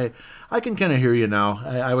around. I can kind of hear you now.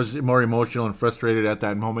 I was more emotional and frustrated at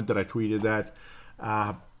that moment that I tweeted that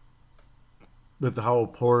with how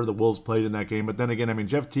poor the Wolves played in that game. But then again,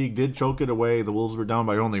 Jeff Teague did choke it away. The Wolves were down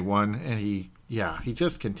by only 1, and he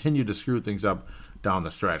just continued to screw things up down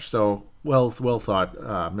the stretch. So well thought,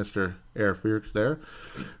 Mr. Eric Burks there.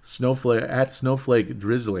 Snowflake at Snowflake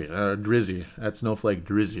Drizzy at Snowflake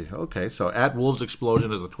Drizzy. Okay, so at Wolves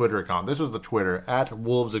Explosion is the Twitter account. This is the Twitter at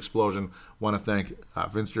Wolves Explosion. Want to thank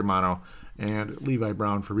Vince Germano and Levi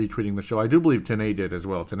Brown for retweeting the show. I do believe Tanae did as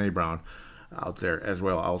well. Tanae Brown out there as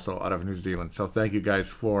well, also out of New Zealand. So thank you guys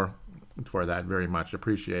for that very much.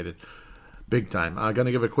 Appreciate it. Big time. I'm going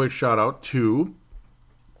to give a quick shout out to,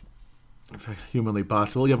 if humanly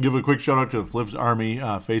possible, give a quick shout out to the Flips Army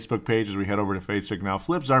Facebook page as we head over to Facebook now.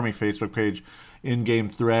 Flips Army Facebook page, in-game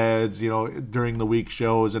threads, during the week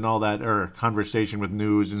shows and all that, or conversation with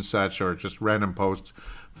news and such, or just random posts.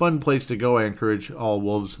 Fun place to go. I encourage all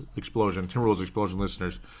Timberwolves Explosion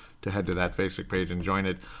listeners to head to that Facebook page and join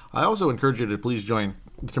it. I also encourage you to please join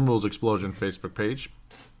the Timberwolves Explosion Facebook page.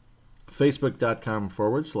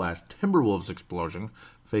 Facebook.com/Timberwolves Explosion.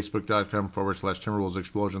 Facebook.com/Timberwolves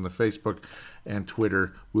Explosion. The Facebook and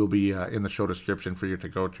Twitter will be in the show description for you to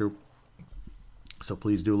go to. So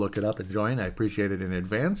please do look it up and join. I appreciate it in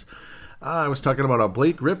advance. I was talking about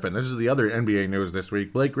Blake Griffin. This is the other NBA news this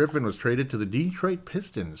week. Blake Griffin was traded to the Detroit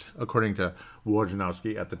Pistons, according to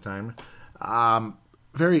Wojnarowski at the time.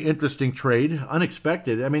 Very interesting trade.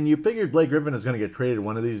 Unexpected. You figured Blake Griffin is going to get traded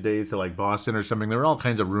one of these days to like Boston or something. There were all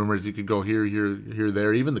kinds of rumors. You could go here,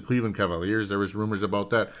 there. Even the Cleveland Cavaliers, there was rumors about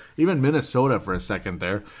that. Even Minnesota for a second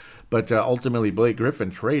there. But ultimately, Blake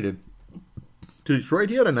Griffin traded to Detroit.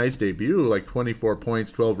 He had a nice debut, like 24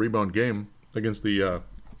 points, 12 rebound game against the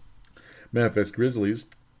Memphis Grizzlies.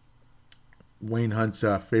 Wayne Hunt's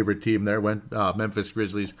favorite team there. Memphis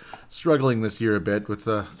Grizzlies struggling this year a bit with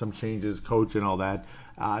some changes, coach and all that.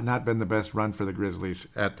 Not been the best run for the Grizzlies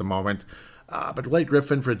at the moment. But Blake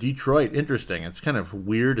Griffin for Detroit, interesting. It's kind of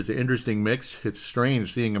weird. It's an interesting mix. It's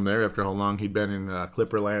strange seeing him there after how long he'd been in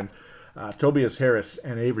Clipperland. Tobias Harris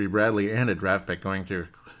and Avery Bradley and a draft pick going to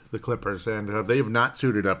the Clippers, and they've not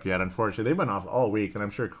suited up yet, unfortunately. They've been off all week, and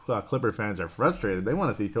I'm sure Clipper fans are frustrated. They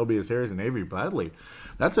want to see Tobias Harris and Avery Bradley.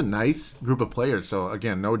 That's a nice group of players. So,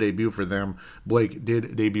 again, no debut for them. Blake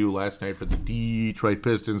did debut last night for the Detroit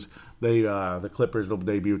Pistons. The Clippers will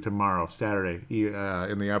debut tomorrow, Saturday,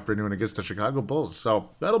 in the afternoon against the Chicago Bulls. So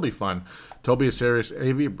that'll be fun. Tobias Harris,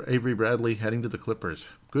 Avery Bradley heading to the Clippers.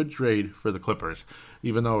 Good trade for the Clippers,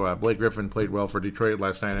 even though Blake Griffin played well for Detroit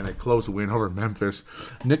last night in a close win over Memphis.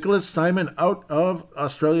 Nicholas Simon out of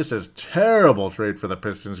Australia says, terrible trade for the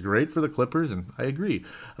Pistons. Great for the Clippers, and I agree.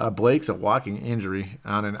 Blake's a walking injury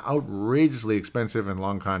on an outrageously expensive and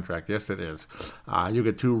long contract. Yes, it is. You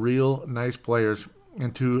get two real nice players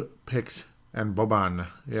and 2 picks and Boban.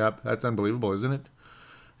 Yep, that's unbelievable, isn't it?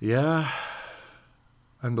 Yeah,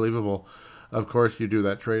 unbelievable. Of course you do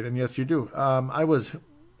that trade, and yes, you do. I was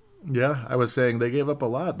saying they gave up a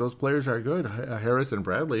lot. Those players are good. Harris and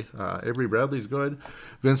Bradley. Avery Bradley's good.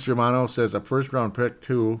 Vince Germano says a first-round pick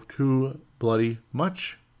too bloody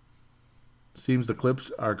much. Seems the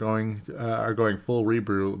Clips are going full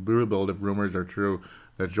rebuild if rumors are true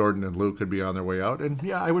that Jordan and Luke could be on their way out. And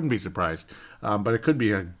yeah, I wouldn't be surprised. But it could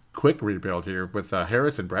be a quick rebuild here with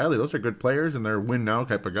Harris and Bradley. Those are good players, and they're win-now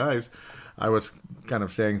type of guys. I was kind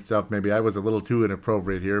of saying stuff, maybe I was a little too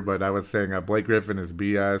inappropriate here, but I was saying Blake Griffin is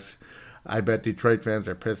BS. I bet Detroit fans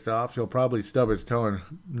are pissed off. He'll probably stub his toe and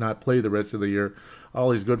not play the rest of the year.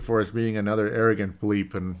 All he's good for is being another arrogant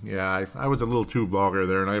bleep. And yeah, I was a little too vulgar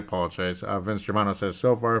there, and I apologize. Vince Germano says,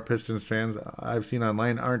 so far, Pistons fans I've seen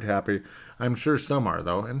online aren't happy. I'm sure some are,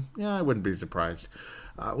 though. And yeah, I wouldn't be surprised.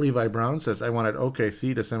 Levi Brown says, I wanted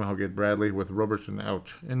OKC to somehow get Bradley with Roberson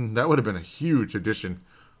out. And that would have been a huge addition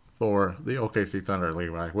for the OKC Thunder,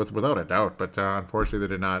 Levi, without a doubt, but unfortunately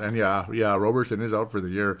they did not. And yeah, Roberson is out for the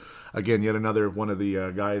year. Again, yet another one of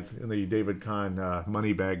the guys in the David Kahn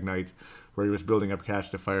Moneybag night where he was building up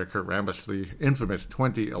cash to fire Kurt Rambis, the infamous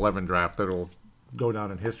 2011 draft that will go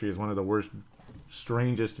down in history as one of the worst,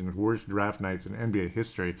 strangest, and worst draft nights in NBA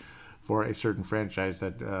history for a certain franchise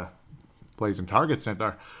that plays in Target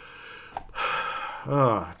Center.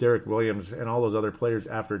 Derek Williams and all those other players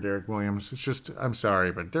after Derek Williams. It's just, I'm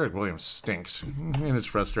sorry, but Derek Williams stinks, and it's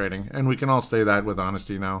frustrating. And we can all say that with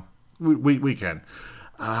honesty now. We can.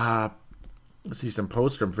 See some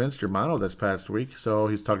posts from Vince Germano this past week. So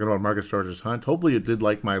he's talking about Marcus Georges-Hunt. Hopefully you did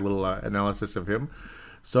like my little analysis of him.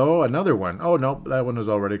 So another one. Oh, no, that one was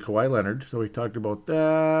already Kawhi Leonard. So we talked about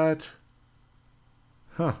that.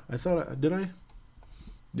 I thought, did I?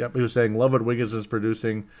 Yep, he was saying, love what Wiggins is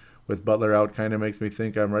producing with Butler out. Kind of makes me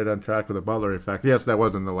think I'm right on track with the Butler effect. Yes, that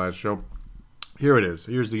was in the last show. Here it is.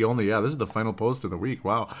 Here's the only, this is the final post of the week.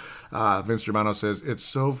 Wow. Vince Germano says, it's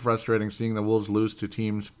so frustrating seeing the Wolves lose to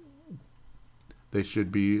teams they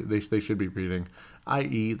should be beating,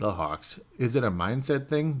 i.e. the Hawks. Is it a mindset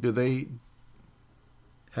thing? Do they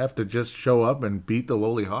have to just show up and beat the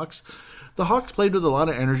lowly Hawks? The Hawks played with a lot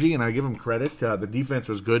of energy, and I give them credit. The defense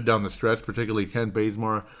was good down the stretch, particularly Kent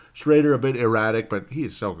Bazemore. Schrader a bit erratic, but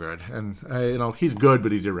he's so good. And, he's good,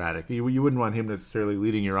 but he's erratic. You wouldn't want him necessarily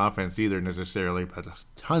leading your offense either necessarily, but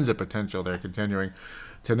tons of potential there continuing.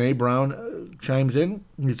 Tanae Brown chimes in.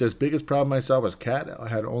 He says, biggest problem I saw was Cat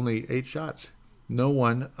had only 8 shots. No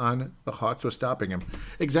one on the Hawks was stopping him.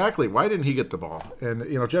 Exactly. Why didn't he get the ball? And,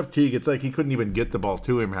 Jeff Teague, it's like he couldn't even get the ball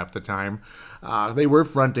to him half the time. They were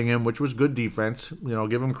fronting him, which was good defense.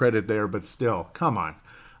 Give him credit there, but still, come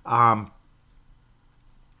on.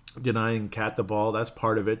 Denying Cat the ball, that's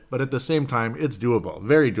part of it. But at the same time, it's doable.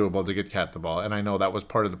 Very doable to get Cat the ball. And I know that was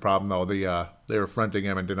part of the problem, though. They were fronting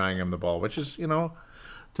him and denying him the ball, which is, to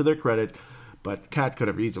their credit. But Cat could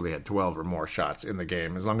have easily had 12 or more shots in the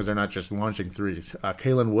game, as long as they're not just launching threes.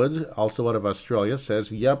 Kalen Woods, also out of Australia,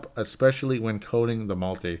 says, yep, especially when coding the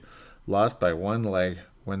multi. Lost by 1 leg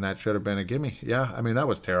when that should have been a gimme. Yeah, that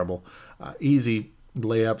was terrible. Easy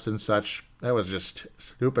layups and such. That was just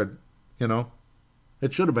stupid,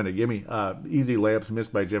 It should have been a gimme. Easy layups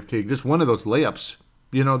missed by Jeff Teague. Just one of those layups.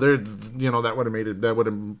 That would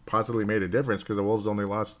have possibly made a difference because the Wolves only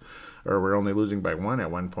lost, or were only losing by 1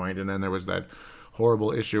 at one point, and then there was that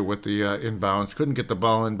horrible issue with the inbounds. Couldn't get the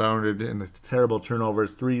ball inbounded, and the terrible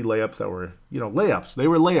turnovers. 3 layups that were, layups. They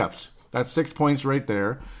were layups. That's 6 points right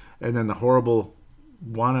there, and then the horrible,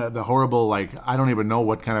 I don't even know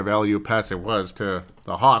what kind of value pass it was to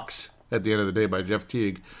the Hawks at the end of the day by Jeff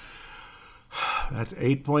Teague. That's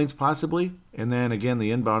 8 points possibly. And then again,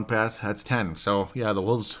 the inbound pass, that's 10. So, yeah, the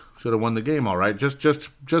Wolves should have won the game all right. Just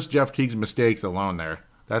Jeff Teague's mistakes alone there.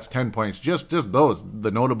 That's 10 points. Just those,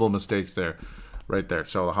 the notable mistakes there, right there.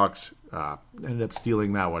 So the Hawks ended up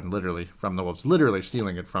stealing that one, literally, from the Wolves. Literally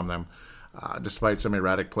stealing it from them, despite some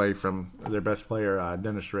erratic play from their best player,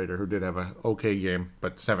 Dennis Schrader, who did have an okay game,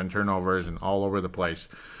 but 7 turnovers and all over the place.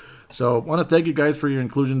 So I want to thank you guys for your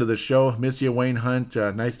inclusion to the show. Miss you, Wayne Hunt.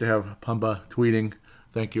 Nice to have Pumba tweeting.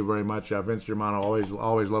 Thank you very much. Vince Germano,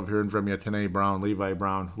 always love hearing from you. Tanae Brown, Levi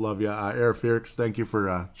Brown, love you. Air Fierce, thank you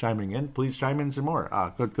for chiming in. Please chime in some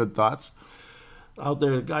more. Good thoughts. Out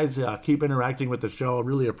there, guys, keep interacting with the show.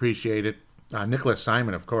 Really appreciate it. Nicholas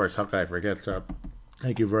Simon, of course. How could I forget?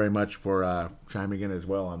 Thank you very much for chiming in as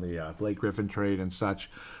well on the Blake Griffin trade and such.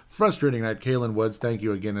 Frustrating night. Kalen Woods, thank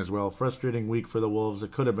you again as well. Frustrating week for the Wolves.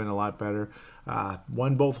 It could have been a lot better.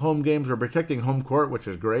 Won both home games. We're protecting home court, which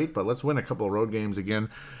is great, but let's win a couple of road games again.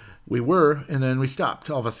 We were, and then we stopped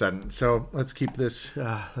all of a sudden. So let's keep this,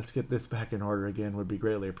 let's get this back in order again. Would be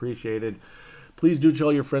greatly appreciated. Please do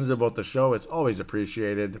tell your friends about the show. It's always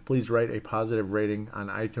appreciated. Please write a positive rating on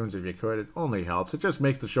iTunes if you could. It only helps. It just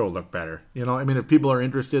makes the show look better. You know, I mean, if people are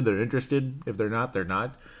interested, they're interested. If they're not, they're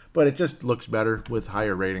not. But it just looks better with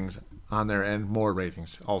higher ratings on there and more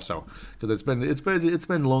ratings also, because it's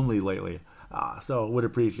been lonely lately. So would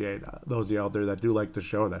appreciate those of you out there that do like the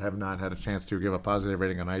show that have not had a chance to give a positive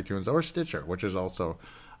rating on iTunes or Stitcher, which is also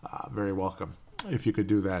very welcome if you could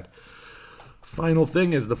do that. Final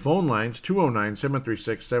thing is the phone lines,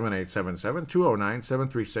 209-736-7877,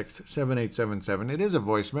 209-736-7877. It is a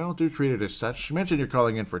voicemail. Do treat it as such. Mention you're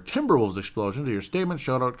calling in for Timberwolves Explosion to your statement,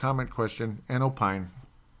 shout-out, comment, question, and opine.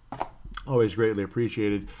 Always greatly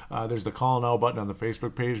appreciated. There's the call now button on the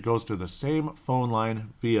Facebook page. Goes to the same phone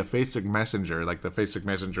line via Facebook Messenger, like the Facebook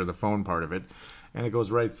Messenger, the phone part of it. And it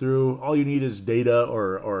goes right through. All you need is data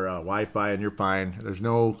or Wi-Fi, and you're fine. There's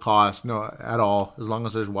no cost at all. As long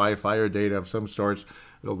as there's Wi-Fi or data of some sorts,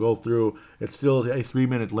 it'll go through. It's still a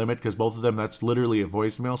 3-minute limit because both of them, that's literally a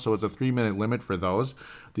voicemail. So it's a 3-minute limit for those.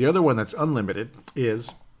 The other one that's unlimited is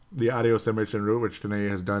the audio submission route, which Tanae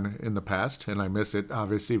has done in the past, and I miss it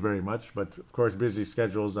obviously very much, but of course busy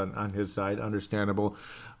schedules on his side, understandable.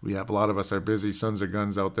 We have a lot of us are busy sons of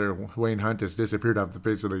guns out there. Wayne Hunt has disappeared off the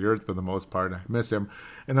face of the earth for the most part. I miss him,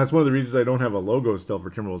 and that's one of the reasons I don't have a logo still for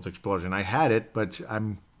Timberwolves Explosion. I had it, but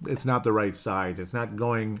it's not the right size. It's not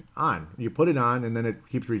going on. You put it on, and then it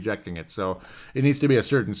keeps rejecting it. So it needs to be a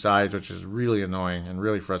certain size, which is really annoying and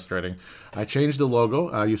really frustrating. I changed the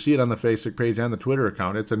logo. You see it on the Facebook page and the Twitter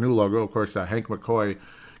account. It's a new logo. Of course, Hank McCoy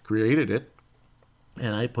created it,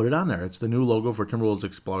 and I put it on there. It's the new logo for Timberwolves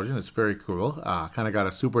Explosion. It's very cool. Kind of got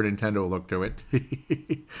a Super Nintendo look to it.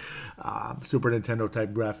 Super Nintendo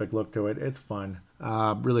type graphic look to it. It's fun.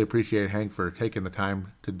 Really appreciate Hank for taking the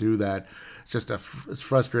time to do that. It's just it's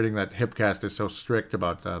frustrating that Hipcast is so strict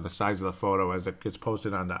about the size of the photo as it gets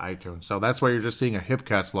posted onto iTunes. So that's why you're just seeing a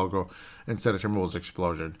Hipcast logo instead of Timberwolves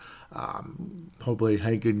Explosion. Hopefully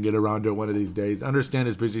Hank can get around to it one of these days. Understand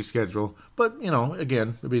his busy schedule, but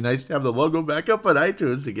again, it'd be nice to have the logo back up on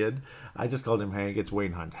iTunes again. I just called him Hank. It's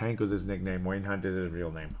Wayne Hunt. Hank was his nickname. Wayne Hunt is his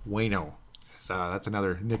real name. Wayno. That's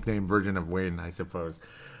another nickname version of Wayne, I suppose.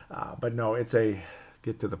 But no,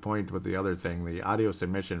 get to the point with the other thing, the audio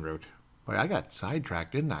submission route. Boy, I got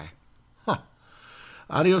sidetracked, didn't I?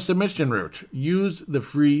 Audio submission route. Use the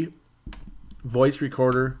free voice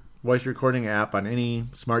recording app on any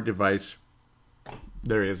smart device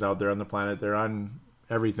there is out there on the planet. They're on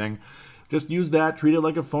everything. Just use that, treat it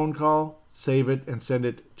like a phone call, save it, and send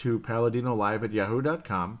it to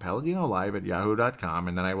paladinolive@yahoo.com, paladinolive@yahoo.com,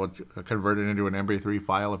 and then I will convert it into an MP3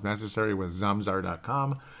 file if necessary with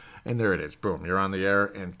zamzar.com. And there it is. Boom. You're on the air,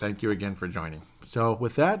 and thank you again for joining. So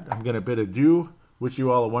with that, I'm going to bid adieu. Wish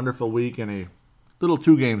you all a wonderful week and a little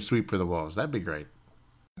 2-game sweep for the Wolves. That'd be great.